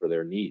customized for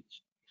their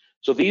needs.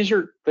 So these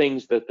are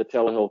things that the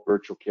telehealth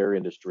virtual care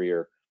industry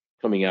are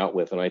coming out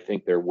with, and I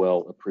think they're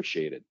well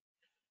appreciated.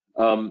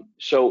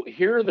 So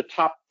here are the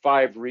top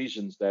 5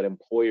 reasons that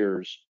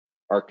employers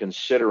are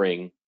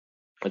considering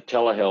a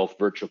telehealth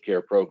virtual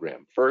care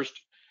program. First,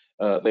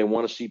 they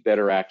want to see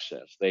better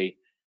access.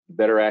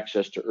 Better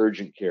access to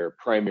urgent care,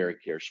 primary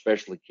care,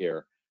 specialty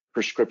care,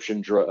 prescription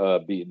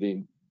drug,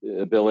 the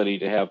ability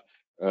to have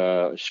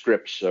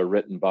scripts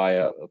written by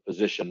a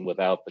physician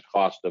without the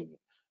cost of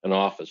an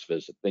office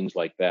visit, things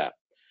like that.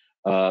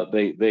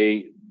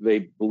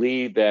 They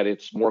believe that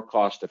it's more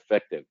cost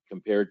effective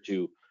compared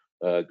to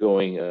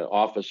going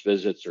office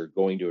visits or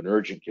going to an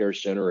urgent care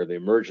center or the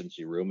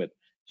emergency room. It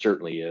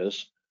certainly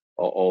is,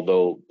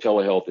 although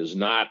telehealth is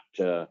not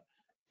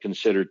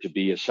considered to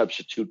be a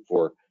substitute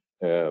for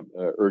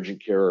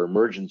urgent care or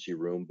emergency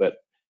room, but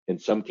in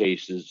some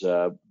cases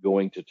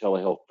going to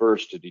telehealth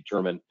first to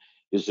determine,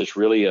 is this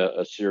really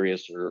a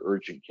serious or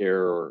urgent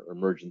care or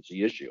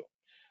emergency issue?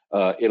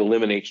 It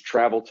eliminates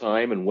travel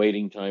time and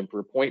waiting time for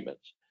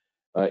appointments.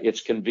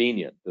 It's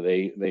convenient.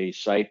 They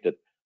cite that,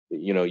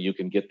 you know, you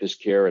can get this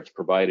care. It's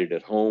provided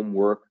at home,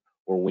 work,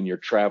 or when you're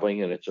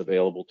traveling, and it's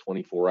available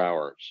 24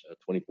 hours,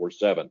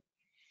 24/7.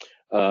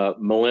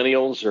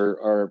 Millennials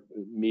are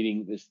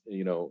meeting this,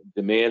 you know,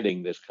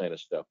 demanding this kind of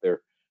stuff.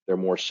 They're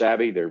more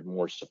savvy, they're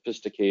more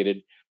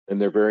sophisticated,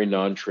 and they're very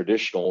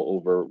non-traditional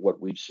over what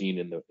we've seen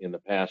in the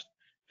past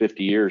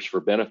 50 years for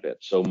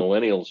benefits. So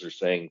millennials are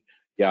saying,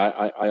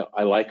 yeah,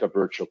 I like a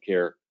virtual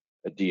care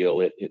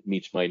deal. It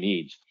meets my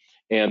needs.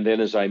 And then,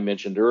 as I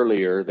mentioned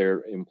earlier,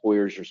 their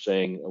employers are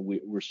saying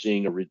we're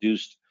seeing a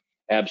reduced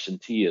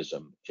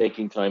absenteeism,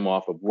 taking time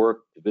off of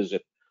work to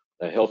visit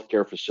a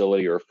healthcare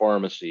facility or a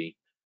pharmacy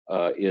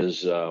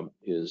is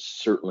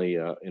certainly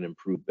an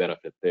improved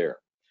benefit there.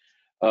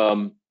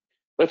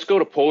 Let's go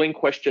to polling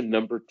question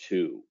number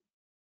 2.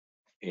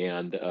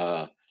 And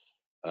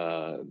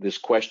this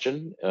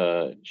question,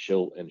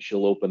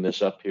 she'll open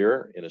this up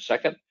here in a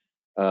second.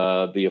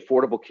 The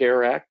Affordable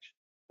Care Act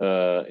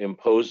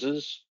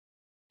imposes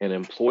an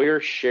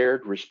employer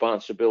shared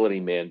responsibility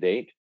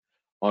mandate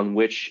on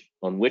which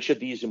of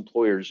these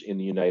employers in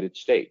the United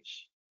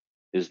States?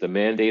 Is the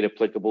mandate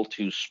applicable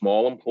to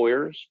small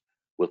employers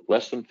with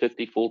less than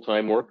 50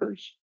 full-time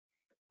workers?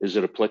 Is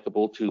it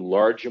applicable to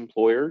large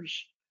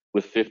employers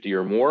with 50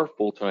 or more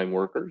full-time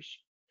workers?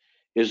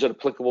 Is it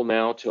applicable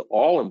now to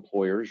all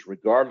employers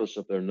regardless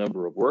of their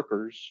number of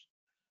workers?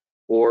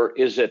 Or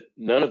is it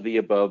none of the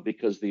above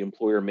because the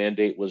employer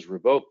mandate was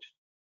revoked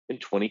in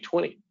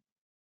 2020?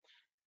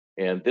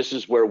 And this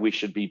is where we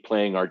should be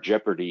playing our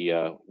Jeopardy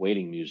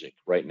waiting music,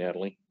 right,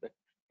 Natalie?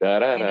 Da,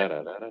 da, da,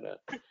 da, da, da, da.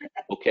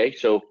 Okay,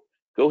 so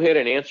go ahead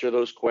and answer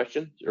those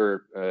questions,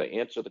 or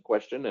answer the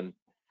question,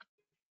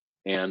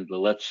 and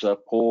let's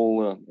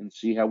poll and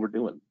see how we're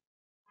doing.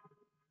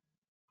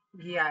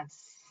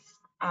 Yes.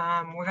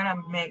 We're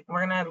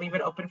gonna leave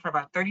it open for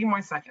about 30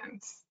 more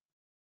seconds.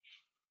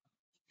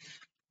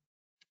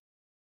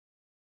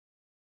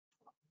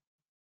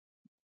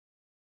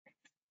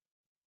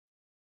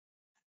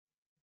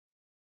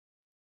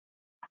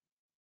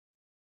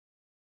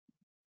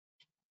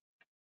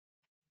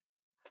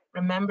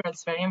 Remember,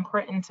 it's very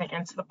important to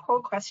answer the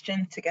poll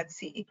question to get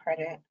CE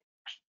credit.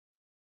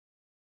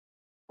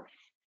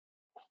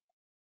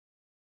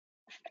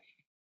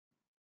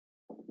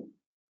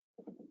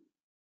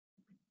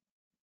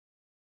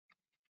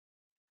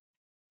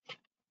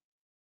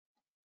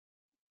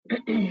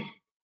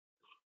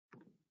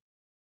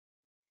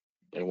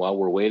 And while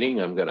we're waiting,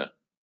 I'm gonna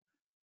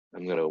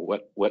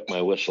wet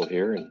my whistle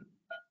here, and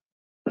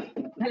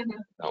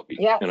I'll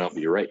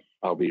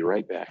be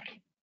right back.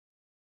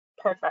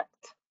 Perfect.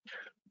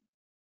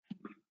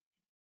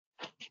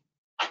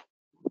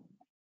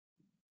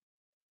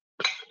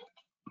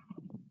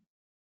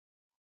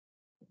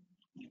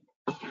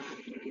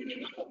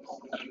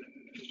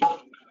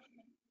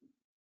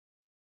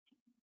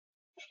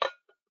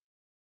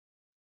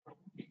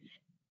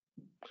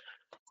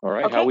 All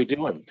right, Okay. how we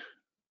doing?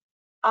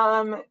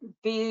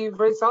 The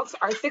results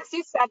are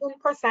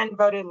 67%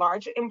 voted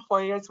large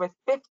employers with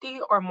 50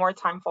 or more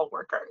time-full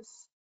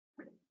workers.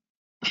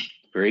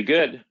 Very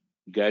good.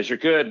 You guys are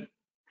good.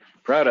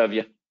 Proud of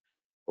you.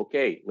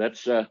 Okay,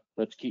 let's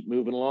keep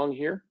moving along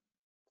here.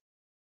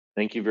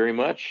 Thank you very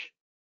much.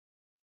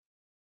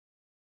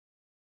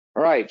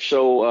 All right,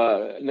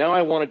 so now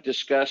I want to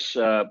discuss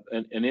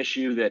an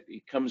issue that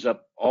comes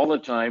up all the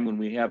time when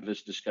we have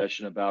this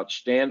discussion about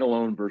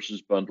standalone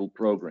versus bundled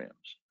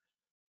programs.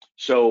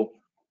 So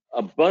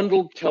a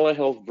bundled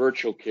telehealth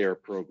virtual care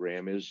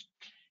program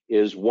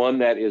is one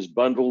that is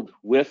bundled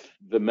with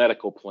the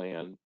medical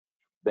plan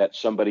that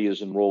somebody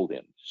is enrolled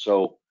in.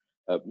 So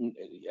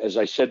as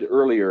I said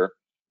earlier,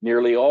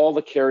 nearly all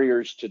the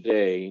carriers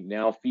today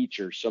now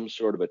feature some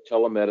sort of a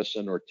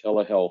telemedicine or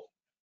telehealth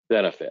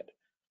benefit.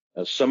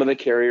 Some of the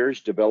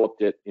carriers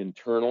developed it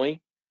internally.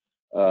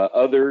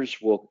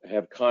 Others will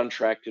have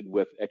contracted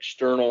with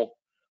external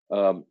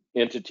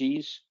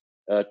entities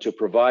to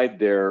provide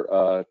their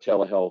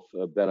telehealth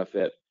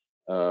benefit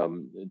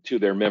to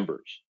their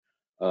members.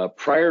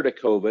 Prior to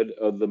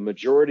COVID, the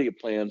majority of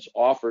plans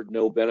offered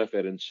no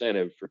benefit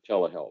incentive for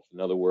telehealth. In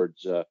other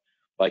words,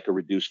 like a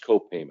reduced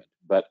copayment.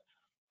 But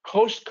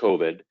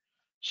post-COVID,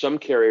 some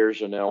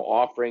carriers are now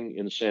offering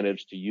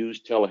incentives to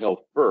use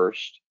telehealth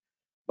first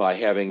by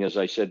having, as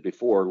I said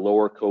before,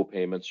 lower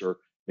copayments or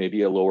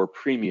maybe a lower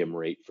premium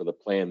rate for the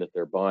plan that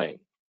they're buying.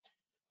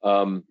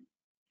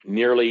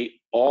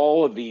 Nearly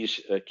all of these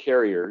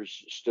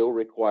carriers still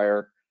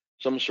require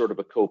some sort of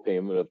a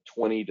copayment of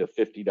 $20 to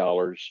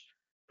 $50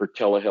 for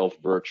telehealth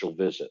virtual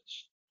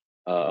visits.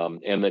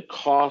 And the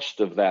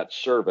cost of that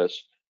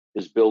service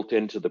is built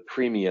into the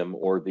premium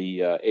or the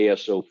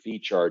ASO fee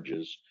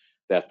charges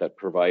that that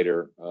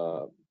provider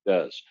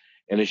does.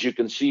 And as you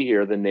can see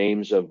here, the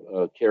names of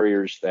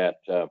carriers that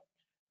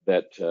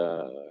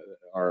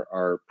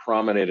are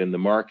prominent in the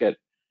market,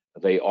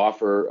 they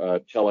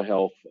offer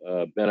telehealth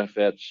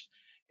benefits.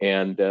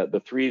 And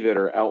the three that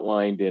are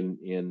outlined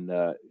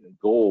in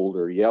gold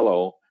or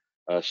yellow,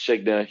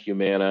 Cigna,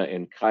 Humana,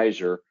 and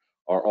Kaiser,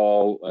 are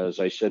all, as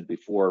I said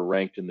before,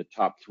 ranked in the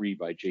top 3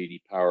 by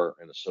J.D. Power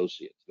and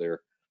Associates.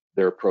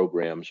 Their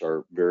programs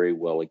are very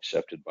well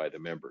accepted by the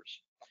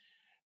members.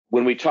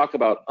 When we talk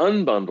about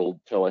unbundled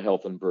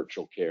telehealth and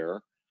virtual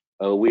care,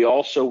 we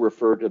also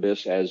refer to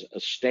this as a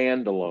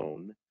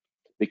standalone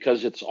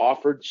because it's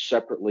offered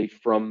separately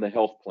from the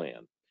health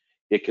plan.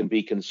 It can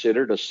be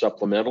considered a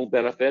supplemental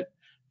benefit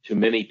to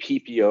many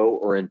PPO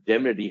or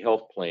indemnity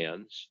health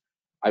plans.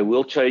 I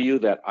will tell you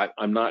that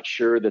I'm not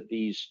sure that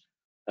these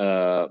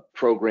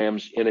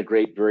programs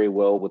integrate very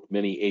well with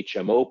many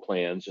HMO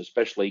plans,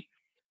 especially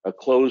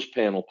closed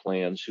panel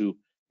plans who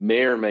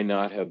may or may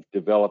not have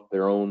developed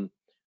their own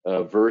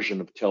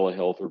version of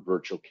telehealth or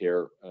virtual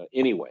care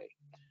anyway.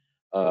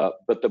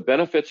 But the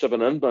benefits of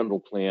an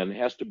unbundled plan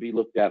has to be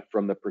looked at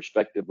from the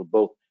perspective of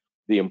both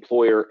the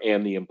employer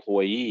and the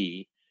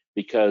employee,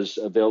 because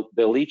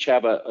they'll each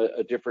have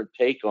a different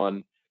take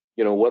on,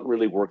 what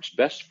really works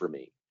best for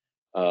me.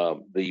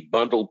 The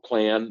bundled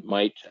plan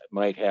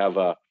might have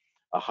a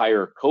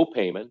higher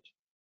copayment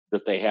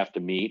that they have to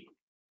meet,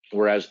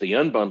 whereas the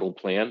unbundled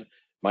plan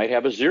might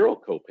have a zero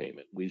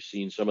copayment. We've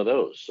seen some of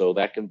those, so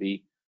that can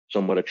be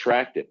somewhat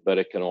attractive, but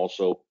it can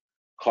also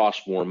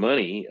cost more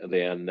money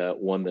than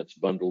one that's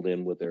bundled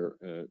in with their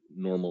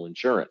normal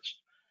insurance.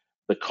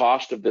 The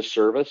cost of this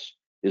service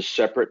is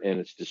separate and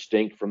it's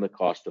distinct from the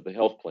cost of the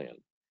health plan.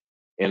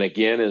 And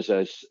again, as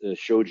I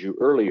showed you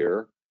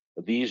earlier,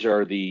 these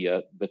are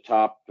the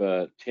top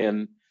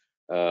 10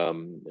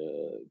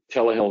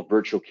 telehealth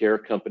virtual care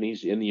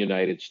companies in the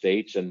United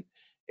States, and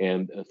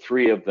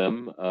 3 of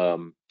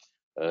them,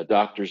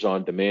 Doctors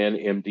on Demand,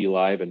 MD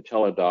Live, and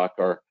Teladoc,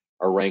 are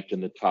ranked in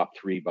the top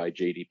 3 by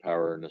J.D.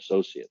 Power and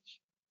Associates.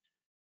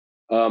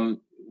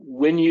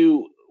 When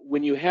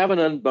you have an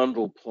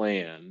unbundled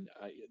plan,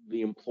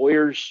 the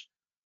employer's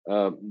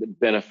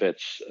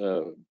benefits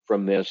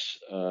from this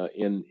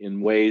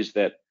in ways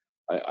that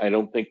I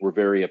don't think were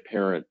very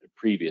apparent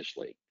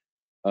previously.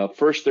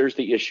 First, there's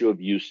the issue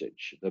of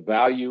usage. The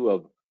value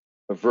of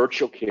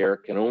virtual care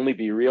can only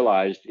be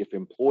realized if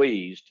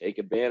employees take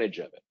advantage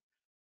of it.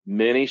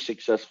 Many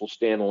successful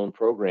standalone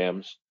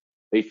programs,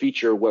 they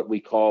feature what we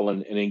call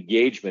an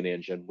engagement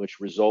engine, which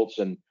results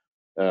in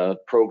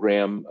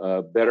program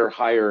better,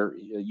 higher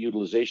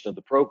utilization of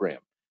the program.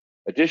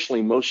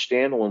 Additionally, most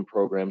standalone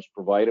programs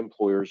provide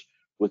employers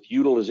with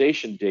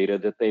utilization data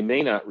that they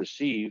may not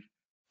receive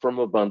from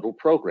a bundled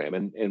program.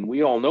 And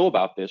we all know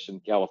about this in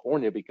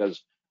California,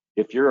 because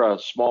if you're a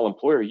small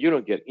employer, you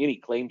don't get any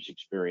claims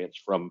experience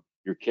from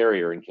your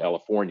carrier in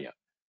California.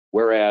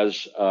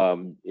 Whereas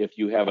if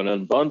you have an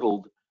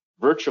unbundled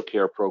virtual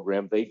care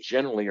program, they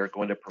generally are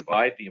going to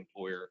provide the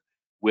employer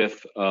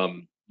with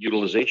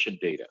utilization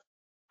data.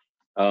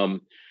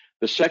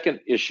 The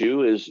second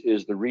issue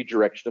is the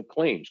redirection of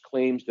claims.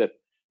 Claims that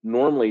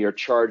normally are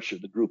charged to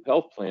the group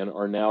health plan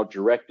are now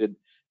directed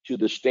to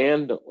the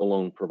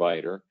standalone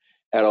provider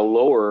at a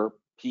lower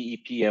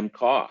PEPM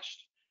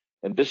cost.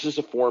 And this is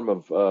a form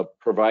of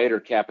provider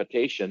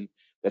capitation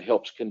that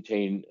helps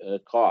contain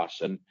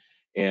costs.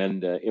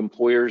 And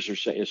employers are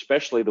saying,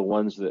 especially the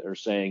ones that are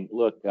saying,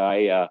 look,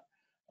 I've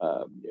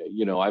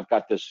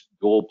got this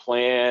gold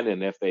plan,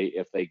 and if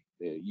they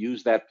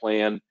use that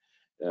plan,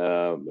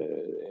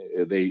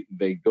 they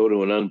go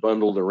to an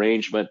unbundled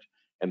arrangement,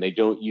 and they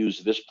don't use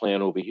this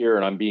plan over here,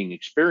 and I'm being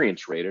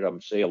experience rated. I'm,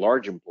 say, a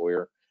large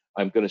employer.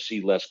 I'm going to see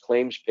less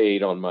claims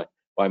paid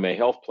by my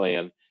health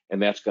plan,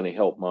 and that's going to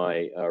help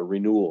my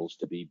renewals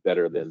to be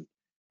better than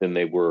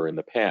they were in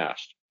the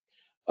past.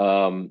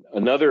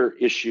 Another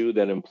issue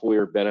that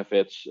employer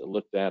benefits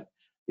looked at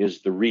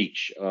is the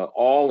reach.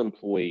 All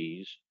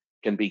employees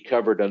can be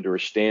covered under a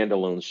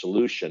standalone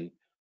solution,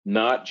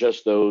 not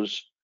just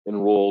those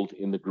enrolled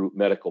in the group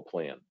medical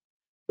plan.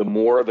 The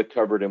more of the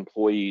covered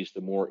employees, the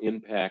more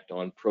impact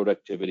on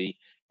productivity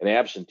and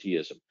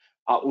absenteeism.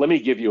 Let me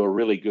give you a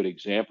really good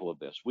example of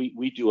this.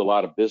 We do a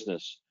lot of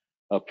business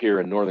up here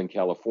in Northern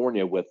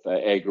California with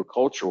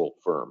agricultural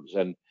firms,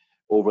 and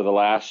over the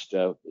last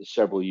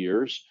several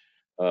years,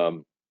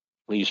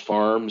 these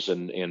farms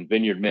and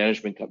vineyard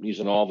management companies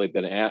and all, they've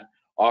been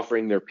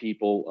offering their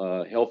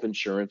people health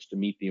insurance to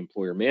meet the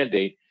employer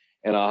mandate,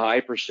 and a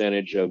high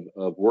percentage of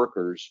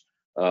workers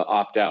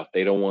opt out.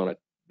 They don't want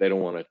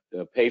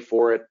to pay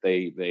for it.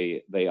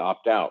 They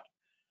opt out.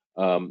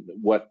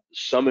 What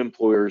some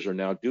employers are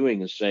now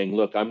doing is saying,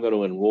 look, I'm going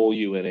to enroll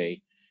you in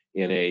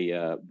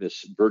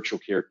this virtual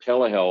care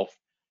telehealth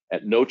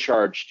at no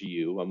charge to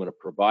you. I'm going to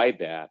provide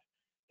that.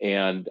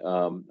 And,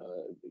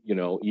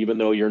 even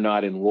though you're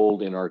not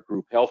enrolled in our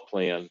group health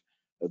plan,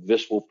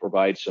 this will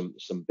provide some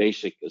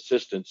basic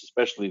assistance,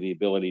 especially the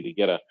ability to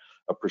get a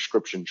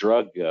prescription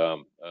drug,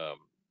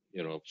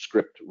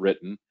 script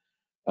written.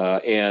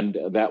 And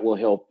that will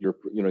help you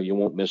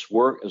won't miss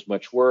as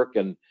much work,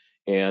 and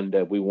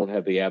we won't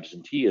have the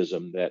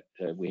absenteeism that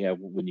we have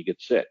when you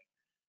get sick.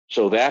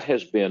 So that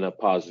has been a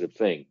positive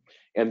thing.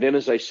 And then,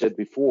 as I said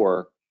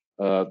before,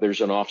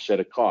 there's an offset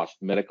of cost.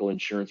 Medical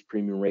insurance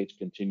premium rates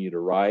continue to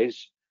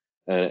rise,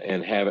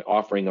 and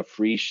offering a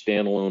free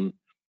standalone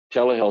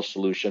telehealth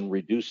solution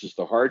reduces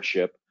the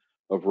hardship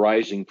of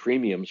rising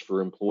premiums for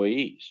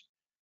employees.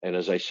 And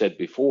as I said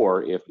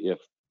before, if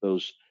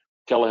those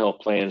telehealth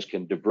plans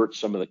can divert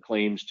some of the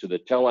claims to the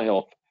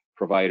telehealth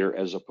provider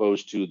as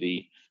opposed to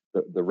the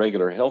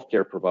regular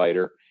healthcare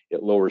provider,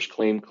 it lowers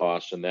claim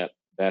costs, and that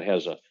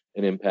has an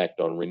impact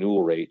on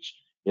renewal rates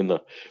in the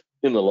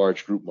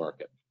large group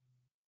market.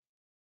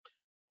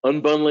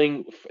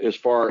 Unbundling, as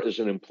far as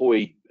an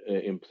employee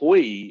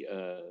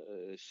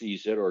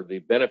sees it, or the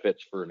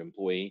benefits for an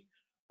employee,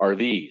 are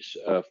these.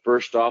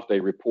 First off, they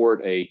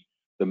report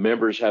the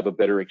members have a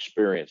better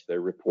experience. They're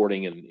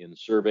reporting in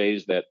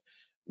surveys that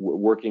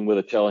working with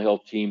a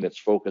telehealth team that's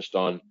focused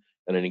on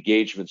an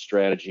engagement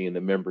strategy in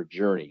the member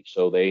journey.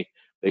 So they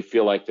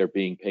feel like they're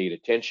being paid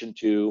attention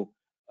to.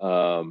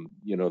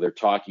 They're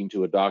talking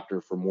to a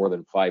doctor for more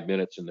than 5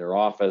 minutes in their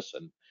office,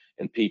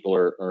 and people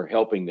are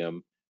helping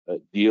them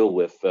deal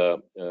with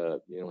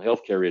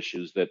healthcare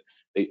issues that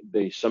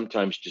they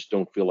sometimes just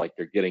don't feel like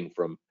they're getting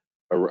from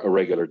a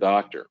regular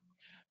doctor.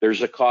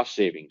 There's a cost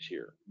savings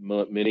here.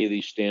 Many of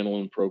these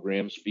standalone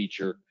programs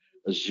feature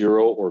a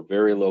zero or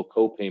very low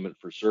copayment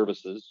for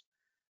services,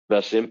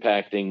 thus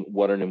impacting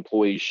what an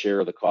employee's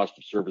share of the cost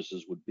of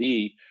services would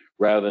be,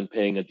 rather than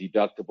paying a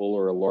deductible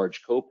or a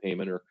large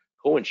copayment or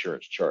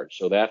coinsurance charge.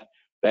 So that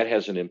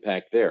has an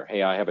impact there.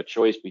 Hey, I have a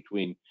choice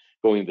between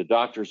going to the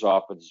doctor's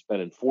office and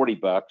spending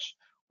 $40,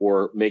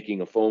 or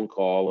making a phone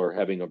call or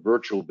having a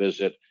virtual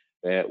visit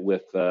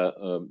with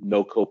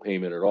no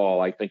copayment at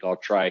all. I think I'll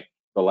try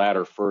the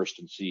latter first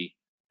and see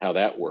how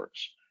that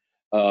works.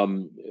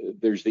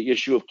 There's the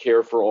issue of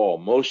care for all.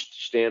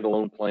 Most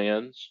standalone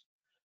plans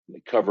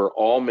cover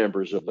all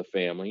members of the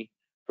family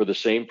for the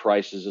same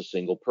price as a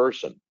single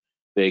person.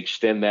 They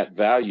extend that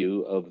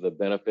value of the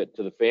benefit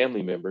to the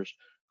family members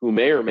who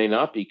may or may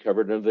not be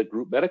covered under the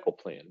group medical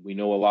plan. We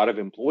know a lot of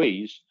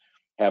employees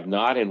have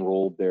not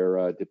enrolled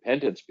their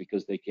dependents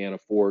because they can't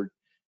afford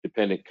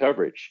dependent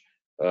coverage.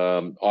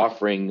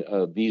 Offering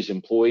these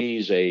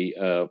employees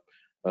an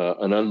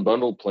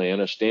unbundled plan,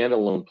 a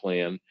standalone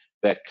plan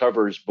that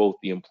covers both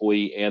the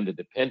employee and the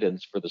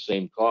dependents for the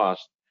same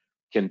cost,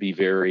 can be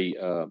very,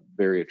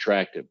 very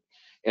attractive.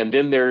 And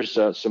then there's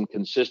some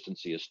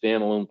consistency. A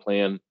standalone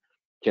plan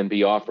can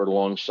be offered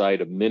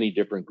alongside of many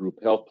different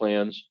group health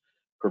plans,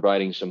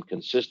 providing some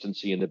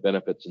consistency in the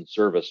benefits and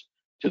service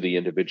to the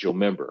individual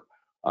member.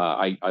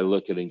 I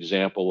look at an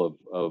example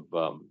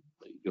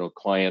of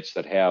clients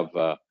that have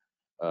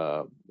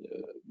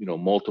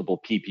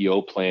multiple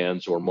PPO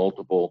plans or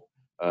multiple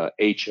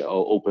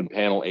open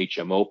panel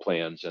HMO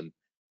plans,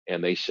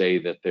 and they say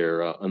that their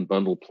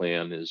unbundled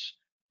plan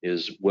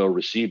is well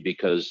received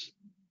because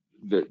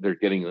they're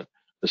getting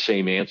the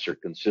same answer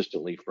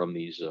consistently from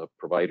these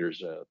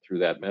providers through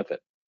that method.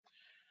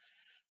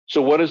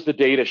 So what does the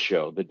data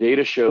show? The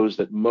data shows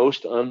that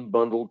most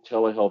unbundled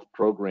telehealth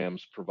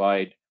programs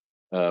provide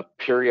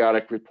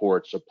periodic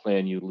reports of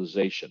plan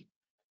utilization.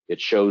 It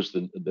shows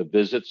the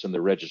visits and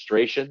the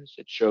registrations.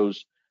 It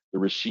shows the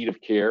receipt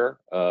of care,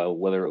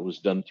 whether it was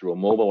done through a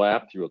mobile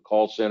app, through a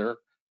call center,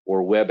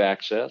 or web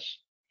access.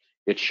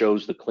 It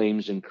shows the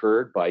claims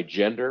incurred by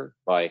gender,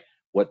 by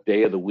what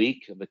day of the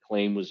week the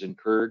claim was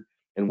incurred,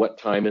 and what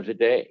time of the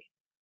day.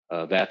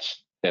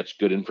 That's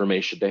good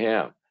information to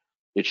have.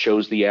 It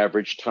shows the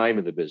average time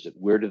of the visit.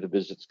 Where do the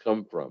visits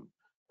come from?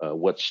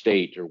 What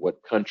state or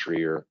what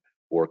country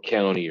or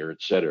county or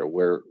et cetera,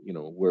 where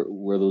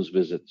those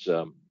visits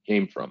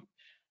came from.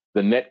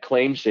 The net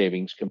claim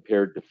savings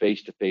compared to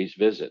face-to-face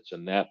visits,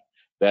 and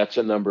that's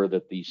a number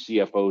that the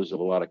CFOs of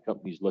a lot of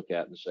companies look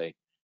at and say,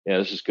 yeah,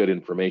 this is good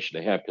information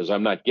to have because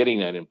I'm not getting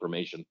that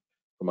information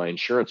from my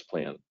insurance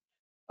plan.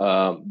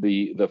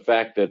 The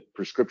fact that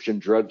prescription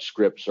drug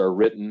scripts are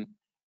written,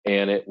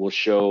 and it will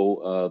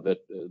show that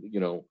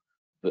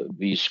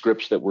these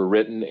scripts that were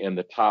written and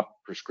the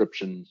top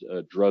prescription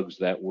drugs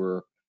that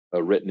were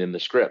written in the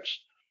scripts.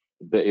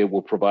 It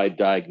will provide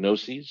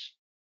diagnoses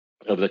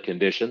of the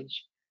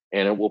conditions,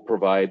 and it will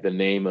provide the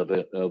name of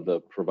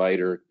the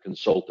provider,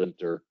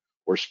 consultant,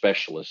 or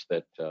specialist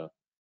that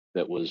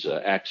was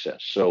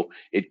accessed. So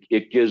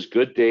it gives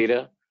good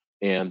data,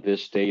 and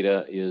this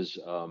data is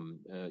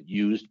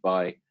used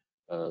by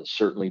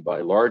certainly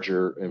by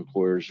larger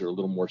employers who are a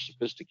little more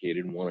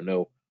sophisticated and want to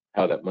know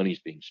how that money is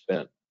being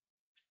spent.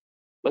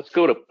 Let's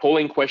go to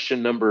polling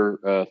question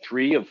number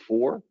 3 of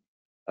 4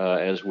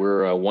 as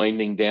we're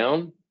winding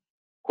down.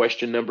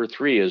 Question number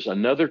 3 is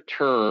another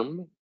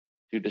term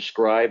to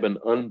describe an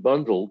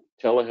unbundled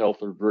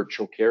telehealth or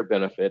virtual care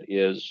benefit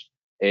is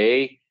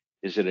A,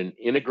 is it an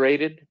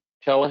integrated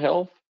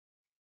telehealth?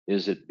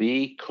 Is it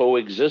B,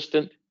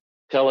 coexistent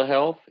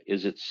telehealth?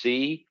 Is it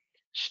C,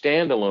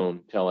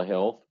 standalone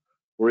telehealth?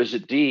 Or is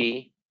it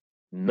D,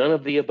 none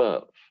of the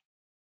above?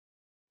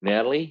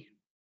 Natalie?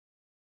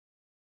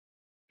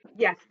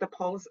 Yes, the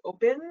poll is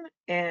open,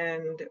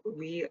 and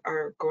we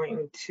are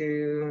going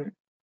to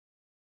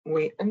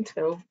wait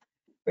until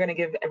we're going to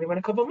give everyone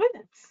a couple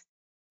minutes,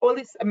 or at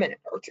least a minute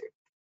or two.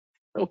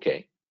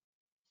 Okay.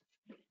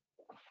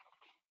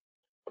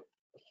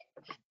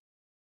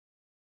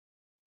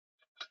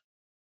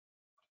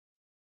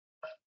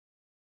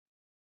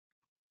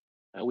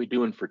 How are we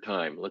doing for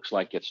time? Looks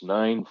like it's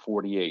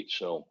 9:48,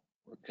 so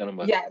we're kind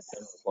of Yes.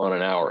 on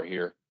an hour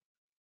here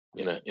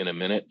in a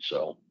minute.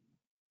 So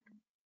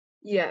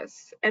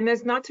Yes, and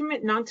there's not too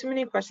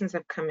many questions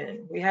have come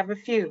in. We have a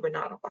few, but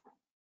not a lot.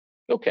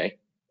 okay.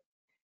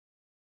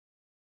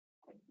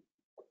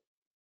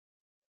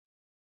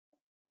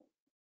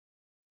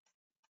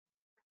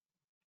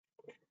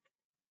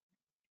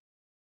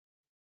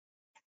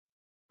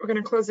 We're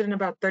going to close it in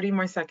about 30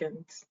 more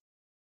seconds.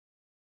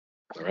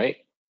 All right.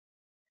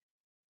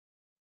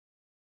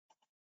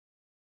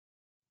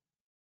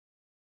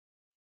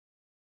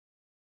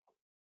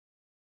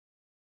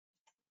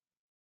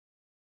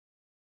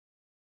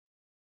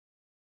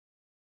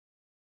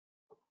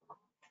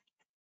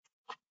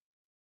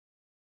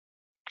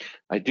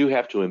 I do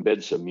have to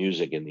embed some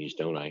music in these,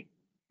 don't I?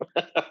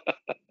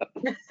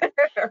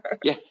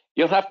 Yeah,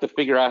 you'll have to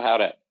figure out how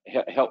to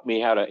help me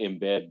how to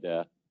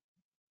embed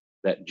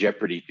that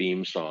Jeopardy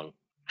theme song.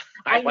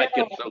 I like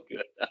it so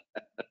good.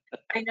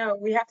 I know.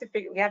 We have to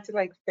figure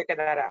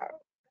that out.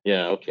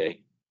 Yeah,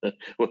 okay.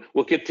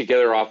 We'll get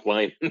together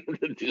offline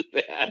to do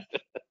that.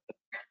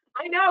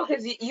 I know,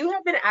 because you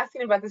have been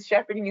asking about this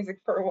Jeopardy music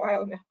for a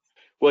while now.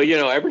 Well,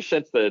 ever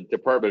since the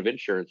Department of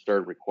Insurance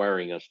started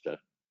requiring us to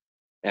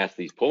ask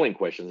these polling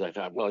questions, I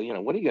thought, well,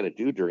 what are you going to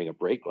do during a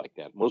break like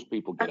that? Most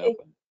people get up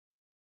and,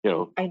 I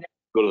know.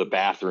 go to the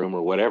bathroom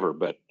or whatever,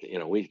 but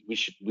we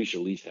should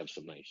at least have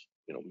some nice,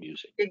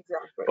 music.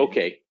 Exactly.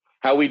 Okay,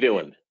 how we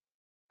doing?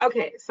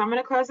 Okay, so I'm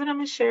going to close it. I'm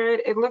going to share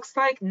it. It looks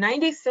like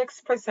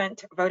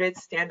 96% voted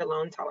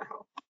standalone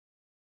telehealth.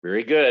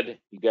 Very good.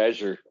 You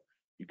guys are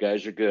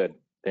good.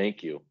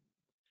 Thank you,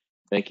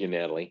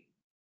 Natalie.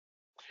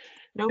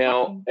 No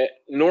Now,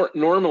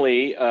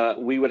 normally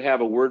we would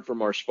have a word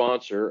from our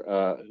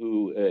sponsor,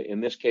 who in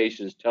this case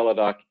is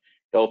Teladoc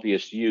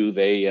Healthiest You.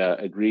 They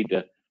agreed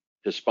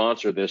to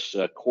sponsor this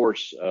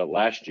course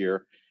last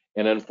year,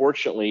 and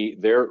unfortunately,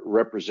 their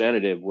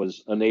representative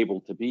was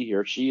unable to be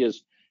here. She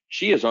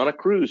is on a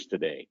cruise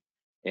today,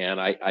 and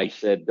I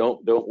said,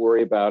 don't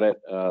worry about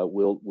it.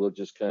 We'll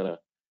just kind of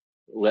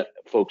let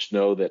folks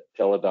know that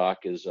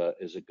Teladoc is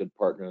a good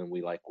partner, and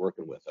we like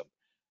working with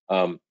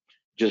them.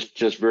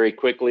 Just very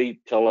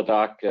quickly,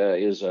 Teladoc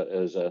is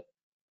a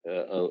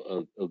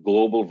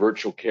global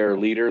virtual care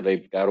leader.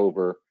 They've got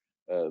over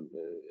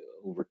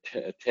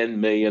 10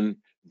 million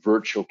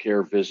virtual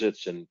care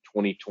visits in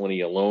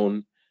 2020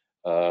 alone.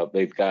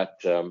 They've got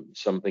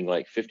something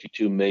like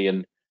 52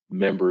 million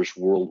members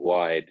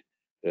worldwide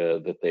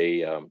that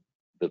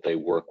they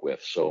work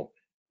with. So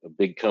a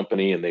big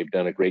company, and they've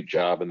done a great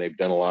job, and they've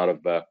done a lot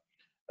of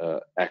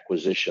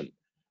acquisition.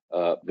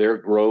 Their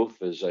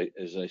growth, as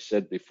I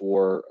said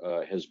before,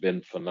 has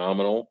been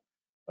phenomenal.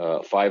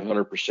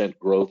 500%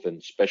 growth in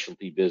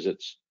specialty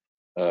visits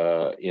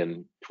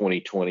in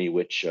 2020,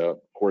 which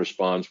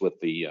corresponds with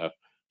the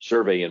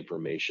survey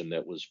information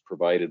that was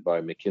provided by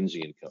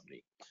McKinsey and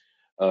Company.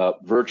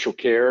 Virtual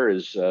care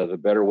is the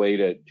better way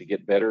to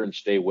get better and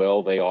stay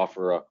well. They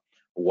offer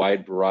a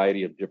wide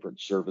variety of different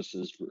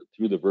services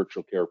through the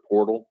virtual care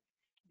portal: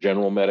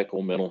 general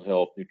medical, mental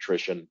health,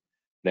 nutrition,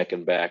 neck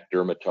and back,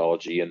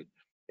 dermatology,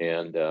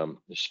 and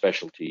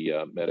specialty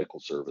medical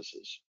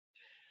services.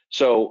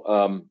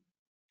 So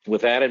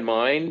with that in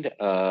mind,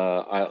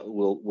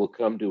 we'll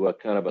come to a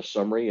kind of a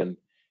summary and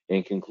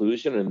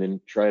conclusion, and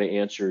then try to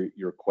answer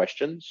your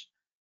questions.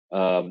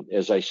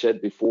 As I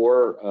said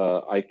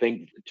before, I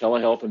think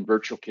telehealth and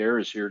virtual care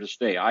is here to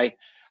stay.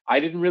 I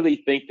didn't really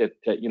think that,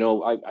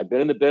 I've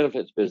been in the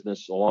benefits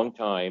business a long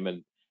time,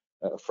 and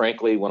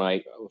frankly, when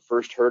I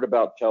first heard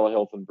about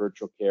telehealth and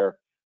virtual care,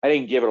 I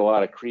didn't give it a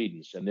lot of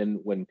credence. And then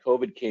when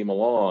COVID came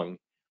along,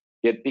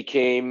 it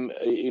became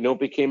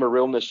a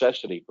real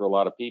necessity for a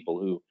lot of people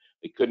who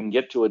they couldn't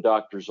get to a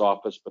doctor's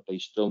office, but they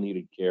still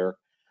needed care,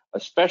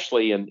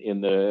 especially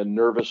in the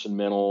nervous and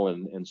mental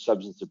and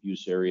substance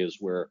abuse areas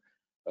where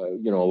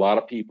a lot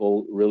of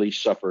people really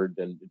suffered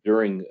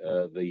during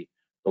the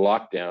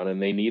lockdown,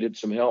 and they needed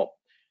some help.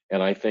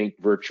 And I think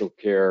virtual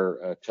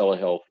care,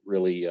 telehealth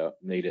really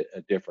made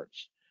a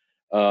difference.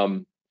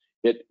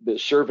 The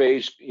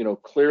surveys,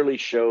 clearly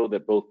show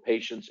that both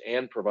patients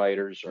and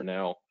providers are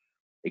now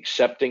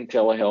accepting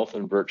telehealth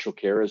and virtual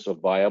care as a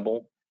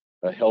viable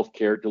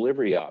healthcare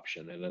delivery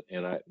option,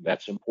 and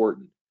that's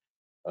important.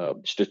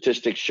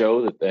 Statistics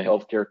show that the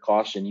healthcare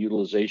costs and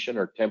utilization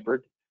are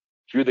tempered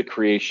through the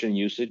creation and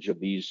usage of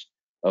these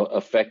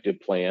effective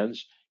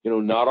plans.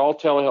 Not all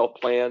telehealth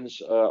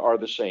plans are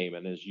the same,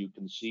 and as you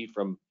can see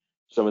from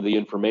some of the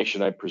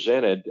information I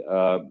presented,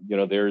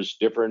 there's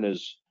different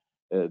as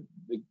the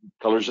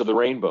colors of the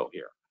rainbow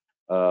here.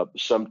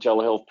 Some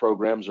telehealth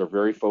programs are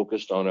very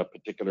focused on a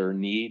particular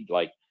need,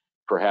 like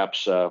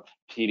perhaps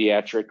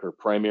pediatric or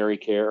primary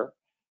care,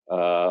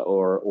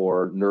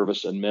 or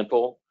nervous and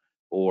mental,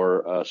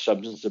 or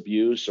substance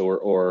abuse,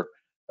 or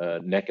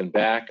neck and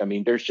back. I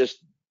mean, there's just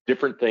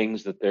different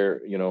things that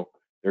they're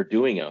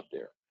doing out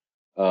there.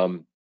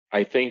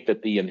 I think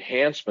that the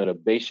enhancement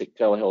of basic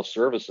telehealth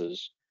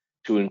services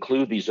to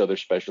include these other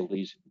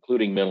specialties,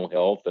 including mental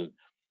health and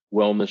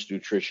wellness,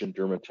 nutrition,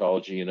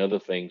 dermatology, and other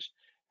things,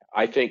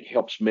 I think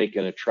helps make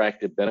an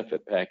attractive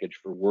benefit package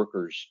for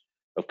workers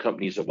of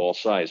companies of all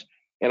size.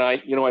 And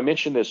I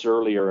mentioned this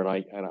earlier, and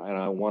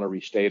I want to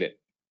restate it.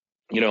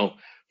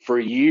 For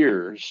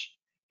years,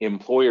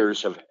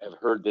 employers have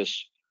heard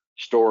this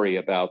story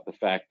about the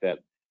fact that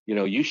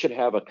you should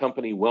have a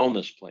company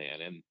wellness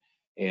plan,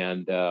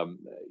 and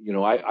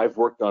I've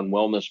worked on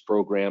wellness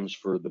programs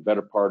for the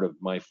better part of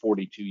my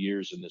 42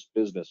 years in this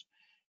business.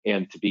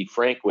 And to be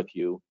frank with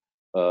you,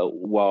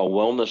 while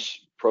wellness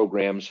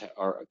programs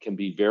can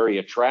be very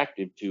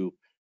attractive to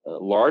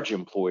large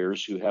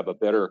employers who have a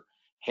better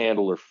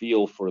handle or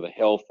feel for the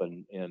health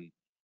and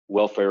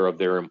welfare of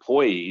their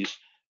employees,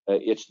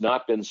 it's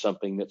not been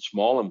something that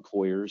small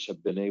employers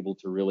have been able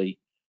to really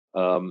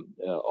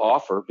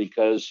offer,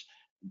 because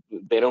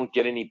they don't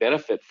get any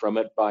benefit from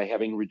it by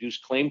having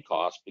reduced claim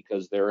costs,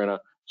 because they're in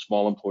a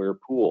small employer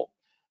pool.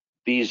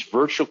 These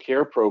virtual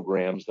care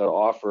programs that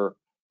offer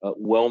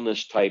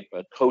wellness type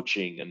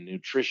coaching and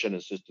nutrition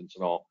assistance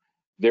and all,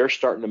 they're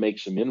starting to make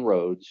some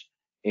inroads,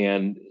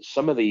 and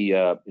some of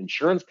the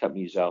insurance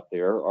companies out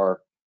there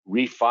are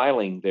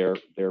refiling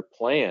their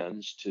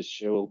plans to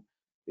show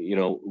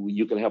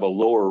you can have a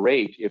lower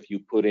rate if you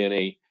put in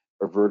a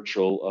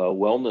virtual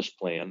wellness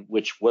plan,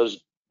 which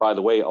was, by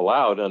the way,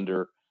 allowed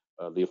under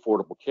the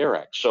Affordable Care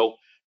Act. So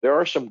there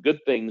are some good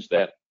things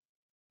that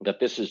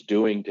this is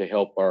doing to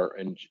help our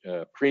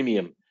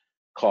premium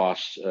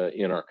costs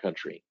in our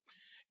country.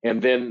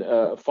 And then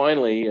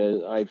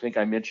finally, I think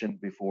I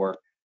mentioned before,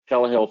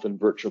 telehealth and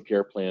virtual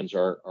care plans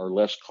are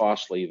less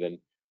costly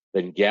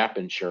than gap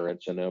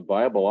insurance, and a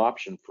viable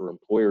option for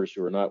employers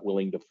who are not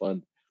willing to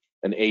fund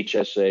an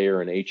HSA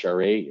or an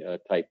HRA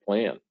type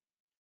plan.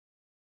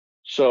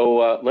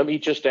 So let me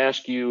just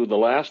ask you the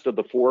last of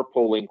the 4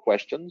 polling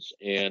questions,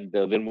 and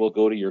then we'll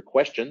go to your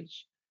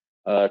questions.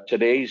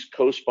 Today's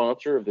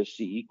co-sponsor of the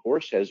CE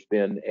course has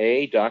been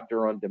A,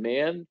 Doctor on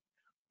Demand,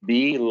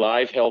 B,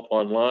 Live Help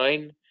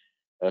Online,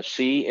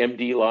 C,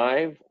 MD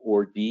Live,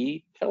 or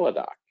D,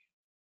 Teledoc.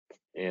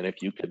 And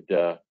if you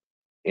could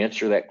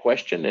answer that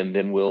question, and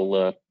then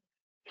we'll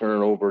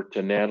turn it over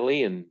to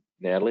Natalie. And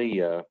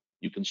Natalie,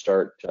 you can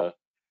start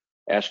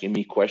asking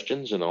me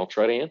questions, and I'll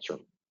try to answer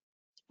them.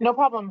 No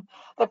problem.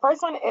 The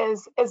first one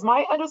is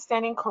my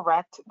understanding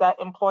correct that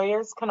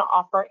employers can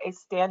offer a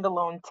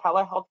standalone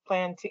telehealth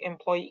plan to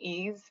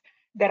employees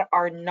that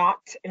are not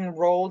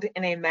enrolled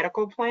in a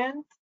medical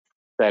plan?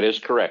 That is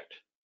correct.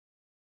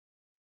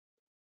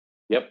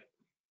 Yep.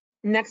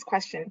 Next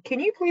question.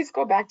 Can you please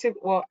go back to,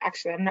 well,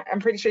 actually,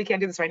 I'm pretty sure you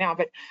can't do this right now,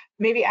 but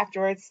maybe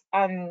afterwards.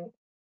 The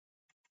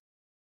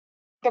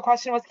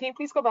question was, can you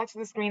please go back to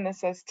the screen that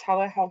says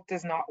telehealth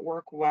does not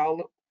work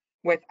well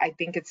with, I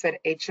think it said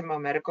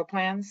HMO medical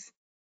plans?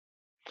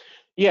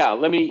 Yeah,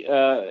 let me,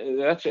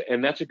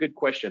 that's a good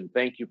question.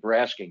 Thank you for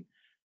asking.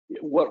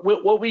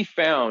 What we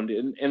found,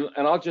 and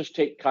I'll just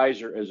take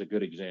Kaiser as a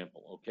good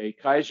example, okay?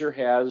 Kaiser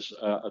has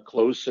a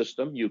closed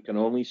system. You can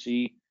only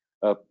see,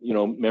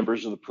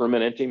 members of the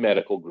Permanente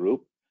medical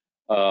group.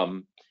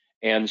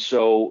 And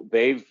so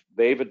they've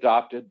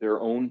adopted their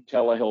own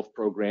telehealth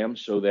program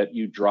so that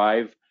you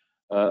drive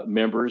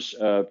members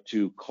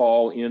to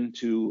call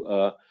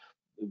into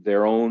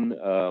their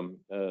own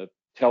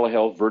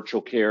telehealth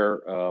virtual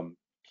care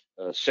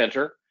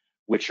center,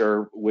 which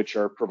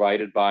are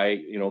provided by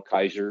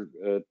Kaiser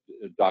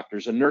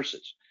doctors and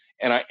nurses.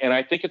 And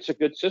I think it's a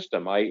good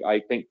system.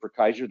 I think for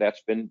Kaiser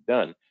that's been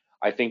done.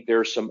 I think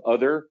there's some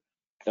other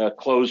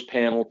closed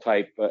panel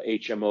type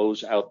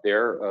HMOs out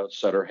there,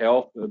 Sutter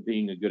Health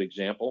being a good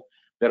example,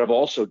 that have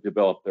also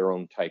developed their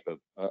own type of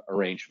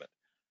arrangement.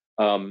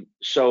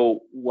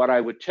 So what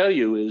I would tell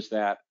you is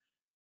that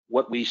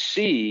what we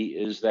see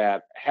is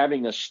that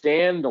having a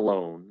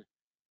standalone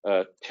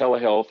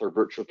telehealth or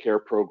virtual care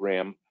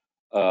program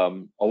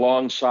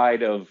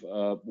alongside of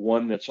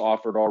one that's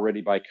offered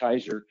already by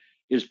Kaiser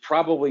is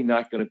probably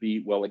not going to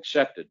be well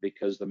accepted,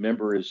 because the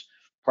member is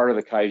part of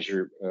the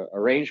Kaiser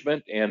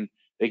arrangement and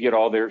they get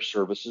all their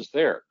services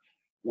there.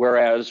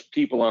 Whereas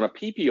people on a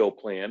PPO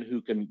plan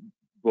who can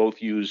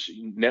both use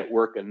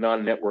network and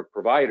non-network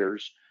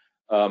providers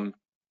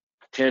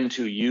tend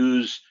to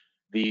use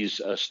these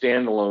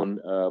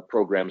standalone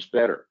programs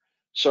better.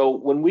 So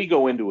when we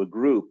go into a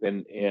group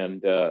and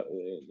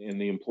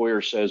the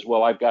employer says,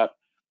 well, I've got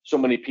so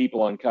many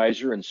people on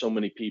Kaiser and so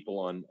many people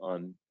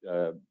on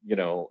a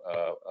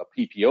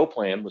PPO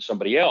plan with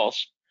somebody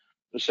else,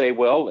 to say,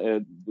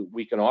 well,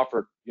 we can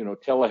offer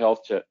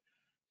telehealth to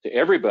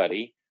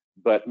everybody,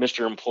 but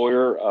Mr.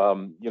 Employer,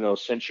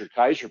 since your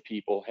Kaiser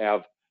people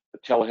have a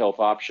telehealth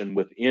option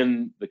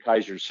within the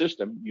Kaiser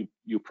system,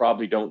 you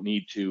probably don't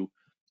need to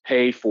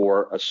pay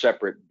for a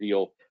separate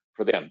deal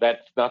for them.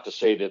 That's not to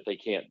say that they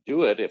can't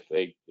do it if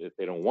they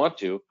don't want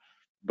to,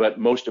 but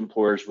most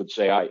employers would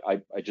say,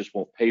 I just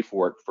won't pay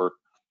for it for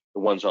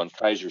the ones on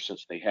Kaiser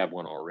since they have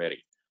one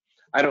already.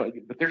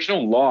 But there's no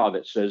law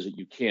that says that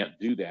you can't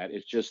do that.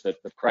 It's just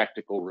that the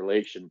practical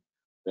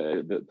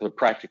the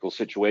practical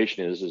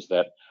situation is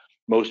that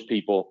most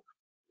people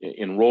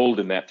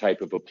enrolled in that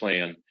type of a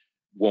plan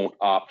won't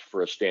opt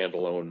for a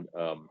standalone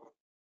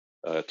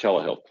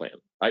telehealth plan.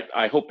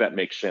 I hope that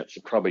makes sense.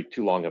 It's probably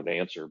too long of an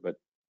answer, but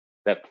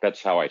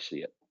that's how I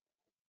see it.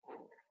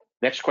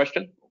 Next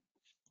question.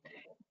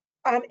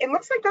 It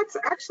looks like that's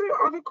actually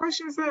all the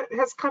questions that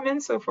has come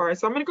in so far.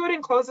 So I'm going to go ahead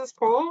and close this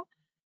poll.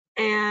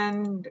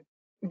 And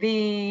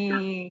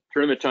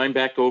turn the time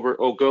back over.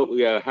 Oh, go.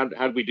 Yeah. How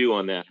did we do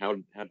on that? How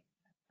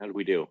did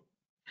we do?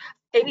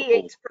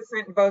 88%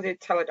 voted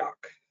Teledoc.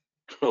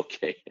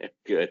 Okay,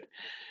 good.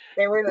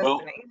 They were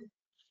listening.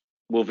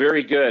 Well,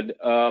 very good.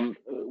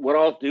 What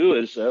I'll do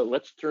is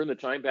let's turn the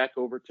time back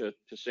over to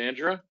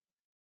Sandra.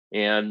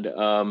 And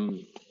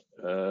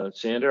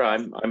Sandra,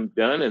 I'm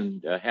done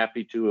and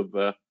happy to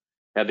have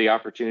had the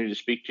opportunity to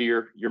speak to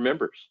your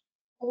members.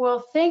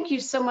 Well, thank you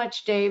so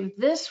much, Dave.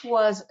 This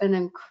was an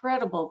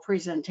incredible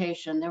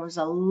presentation. There was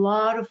a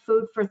lot of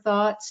food for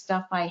thought,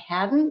 stuff I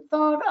hadn't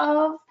thought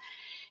of.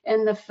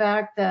 And the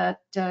fact that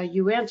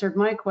you answered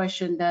my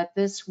question, that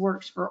this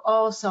works for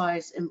all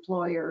size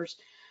employers.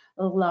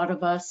 A lot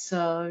of us,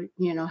 have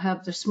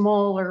the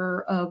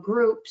smaller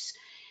groups.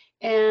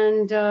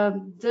 And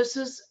this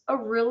is a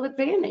real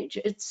advantage.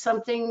 It's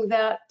something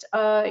that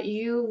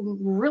you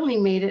really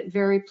made it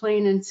very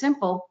plain and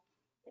simple,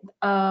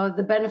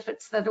 the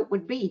benefits that it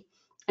would be.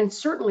 And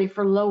certainly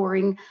for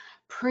lowering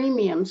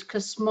premiums,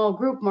 because small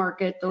group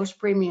market, those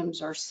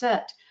premiums are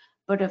set.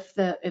 But if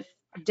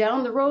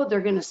down the road they're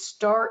going to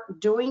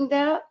start doing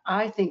that,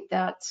 I think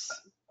that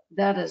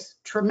is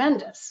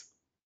tremendous.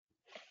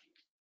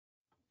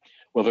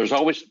 Well, there's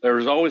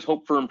always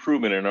hope for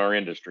improvement in our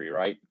industry,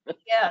 right?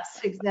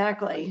 Yes,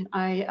 exactly.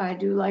 I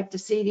do like to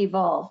see it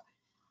evolve.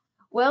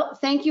 Well,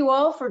 thank you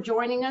all for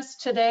joining us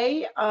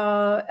today,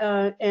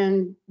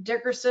 and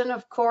Dickerson,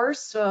 of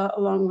course,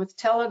 along with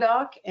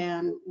Teledoc,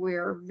 and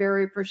we're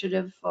very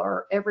appreciative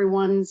for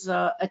everyone's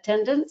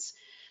attendance.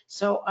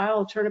 So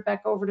I'll turn it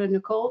back over to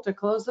Nicole to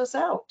close this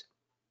out.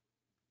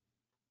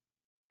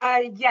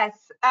 Yes,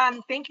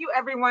 thank you,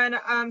 everyone.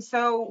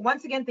 So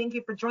once again, thank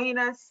you for joining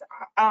us.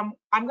 I'm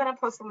going to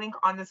post a link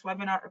on this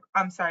webinar,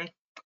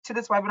 to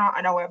this webinar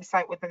on our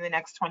website within the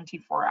next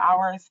 24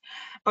 hours.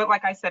 But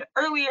like I said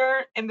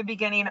earlier in the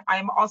beginning,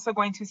 I'm also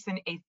going to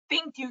send a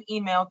thank you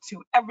email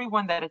to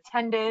everyone that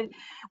attended,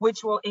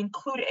 which will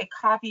include a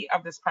copy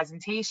of this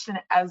presentation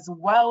as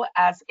well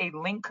as a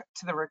link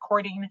to the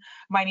recording.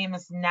 My name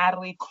is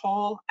Natalie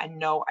Cole. I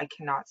know I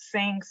cannot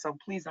sing, so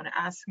please don't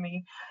ask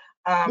me.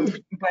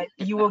 But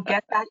you will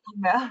get that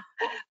email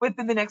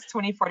within the next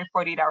 24 to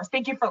 48 hours.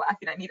 Thank you for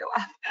laughing. I need to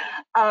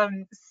laugh.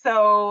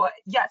 So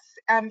yes,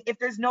 if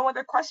there's no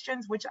other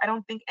questions, which I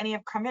don't think any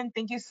have come in,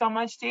 thank you so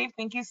much, Dave.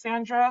 Thank you,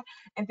 Sandra.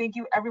 And thank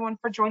you everyone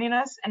for joining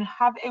us, and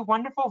have a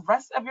wonderful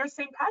rest of your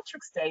St.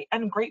 Patrick's Day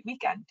and great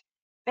weekend.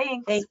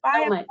 Thanks. Thanks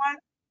Bye, so much. everyone.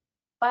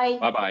 Bye.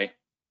 Bye-bye.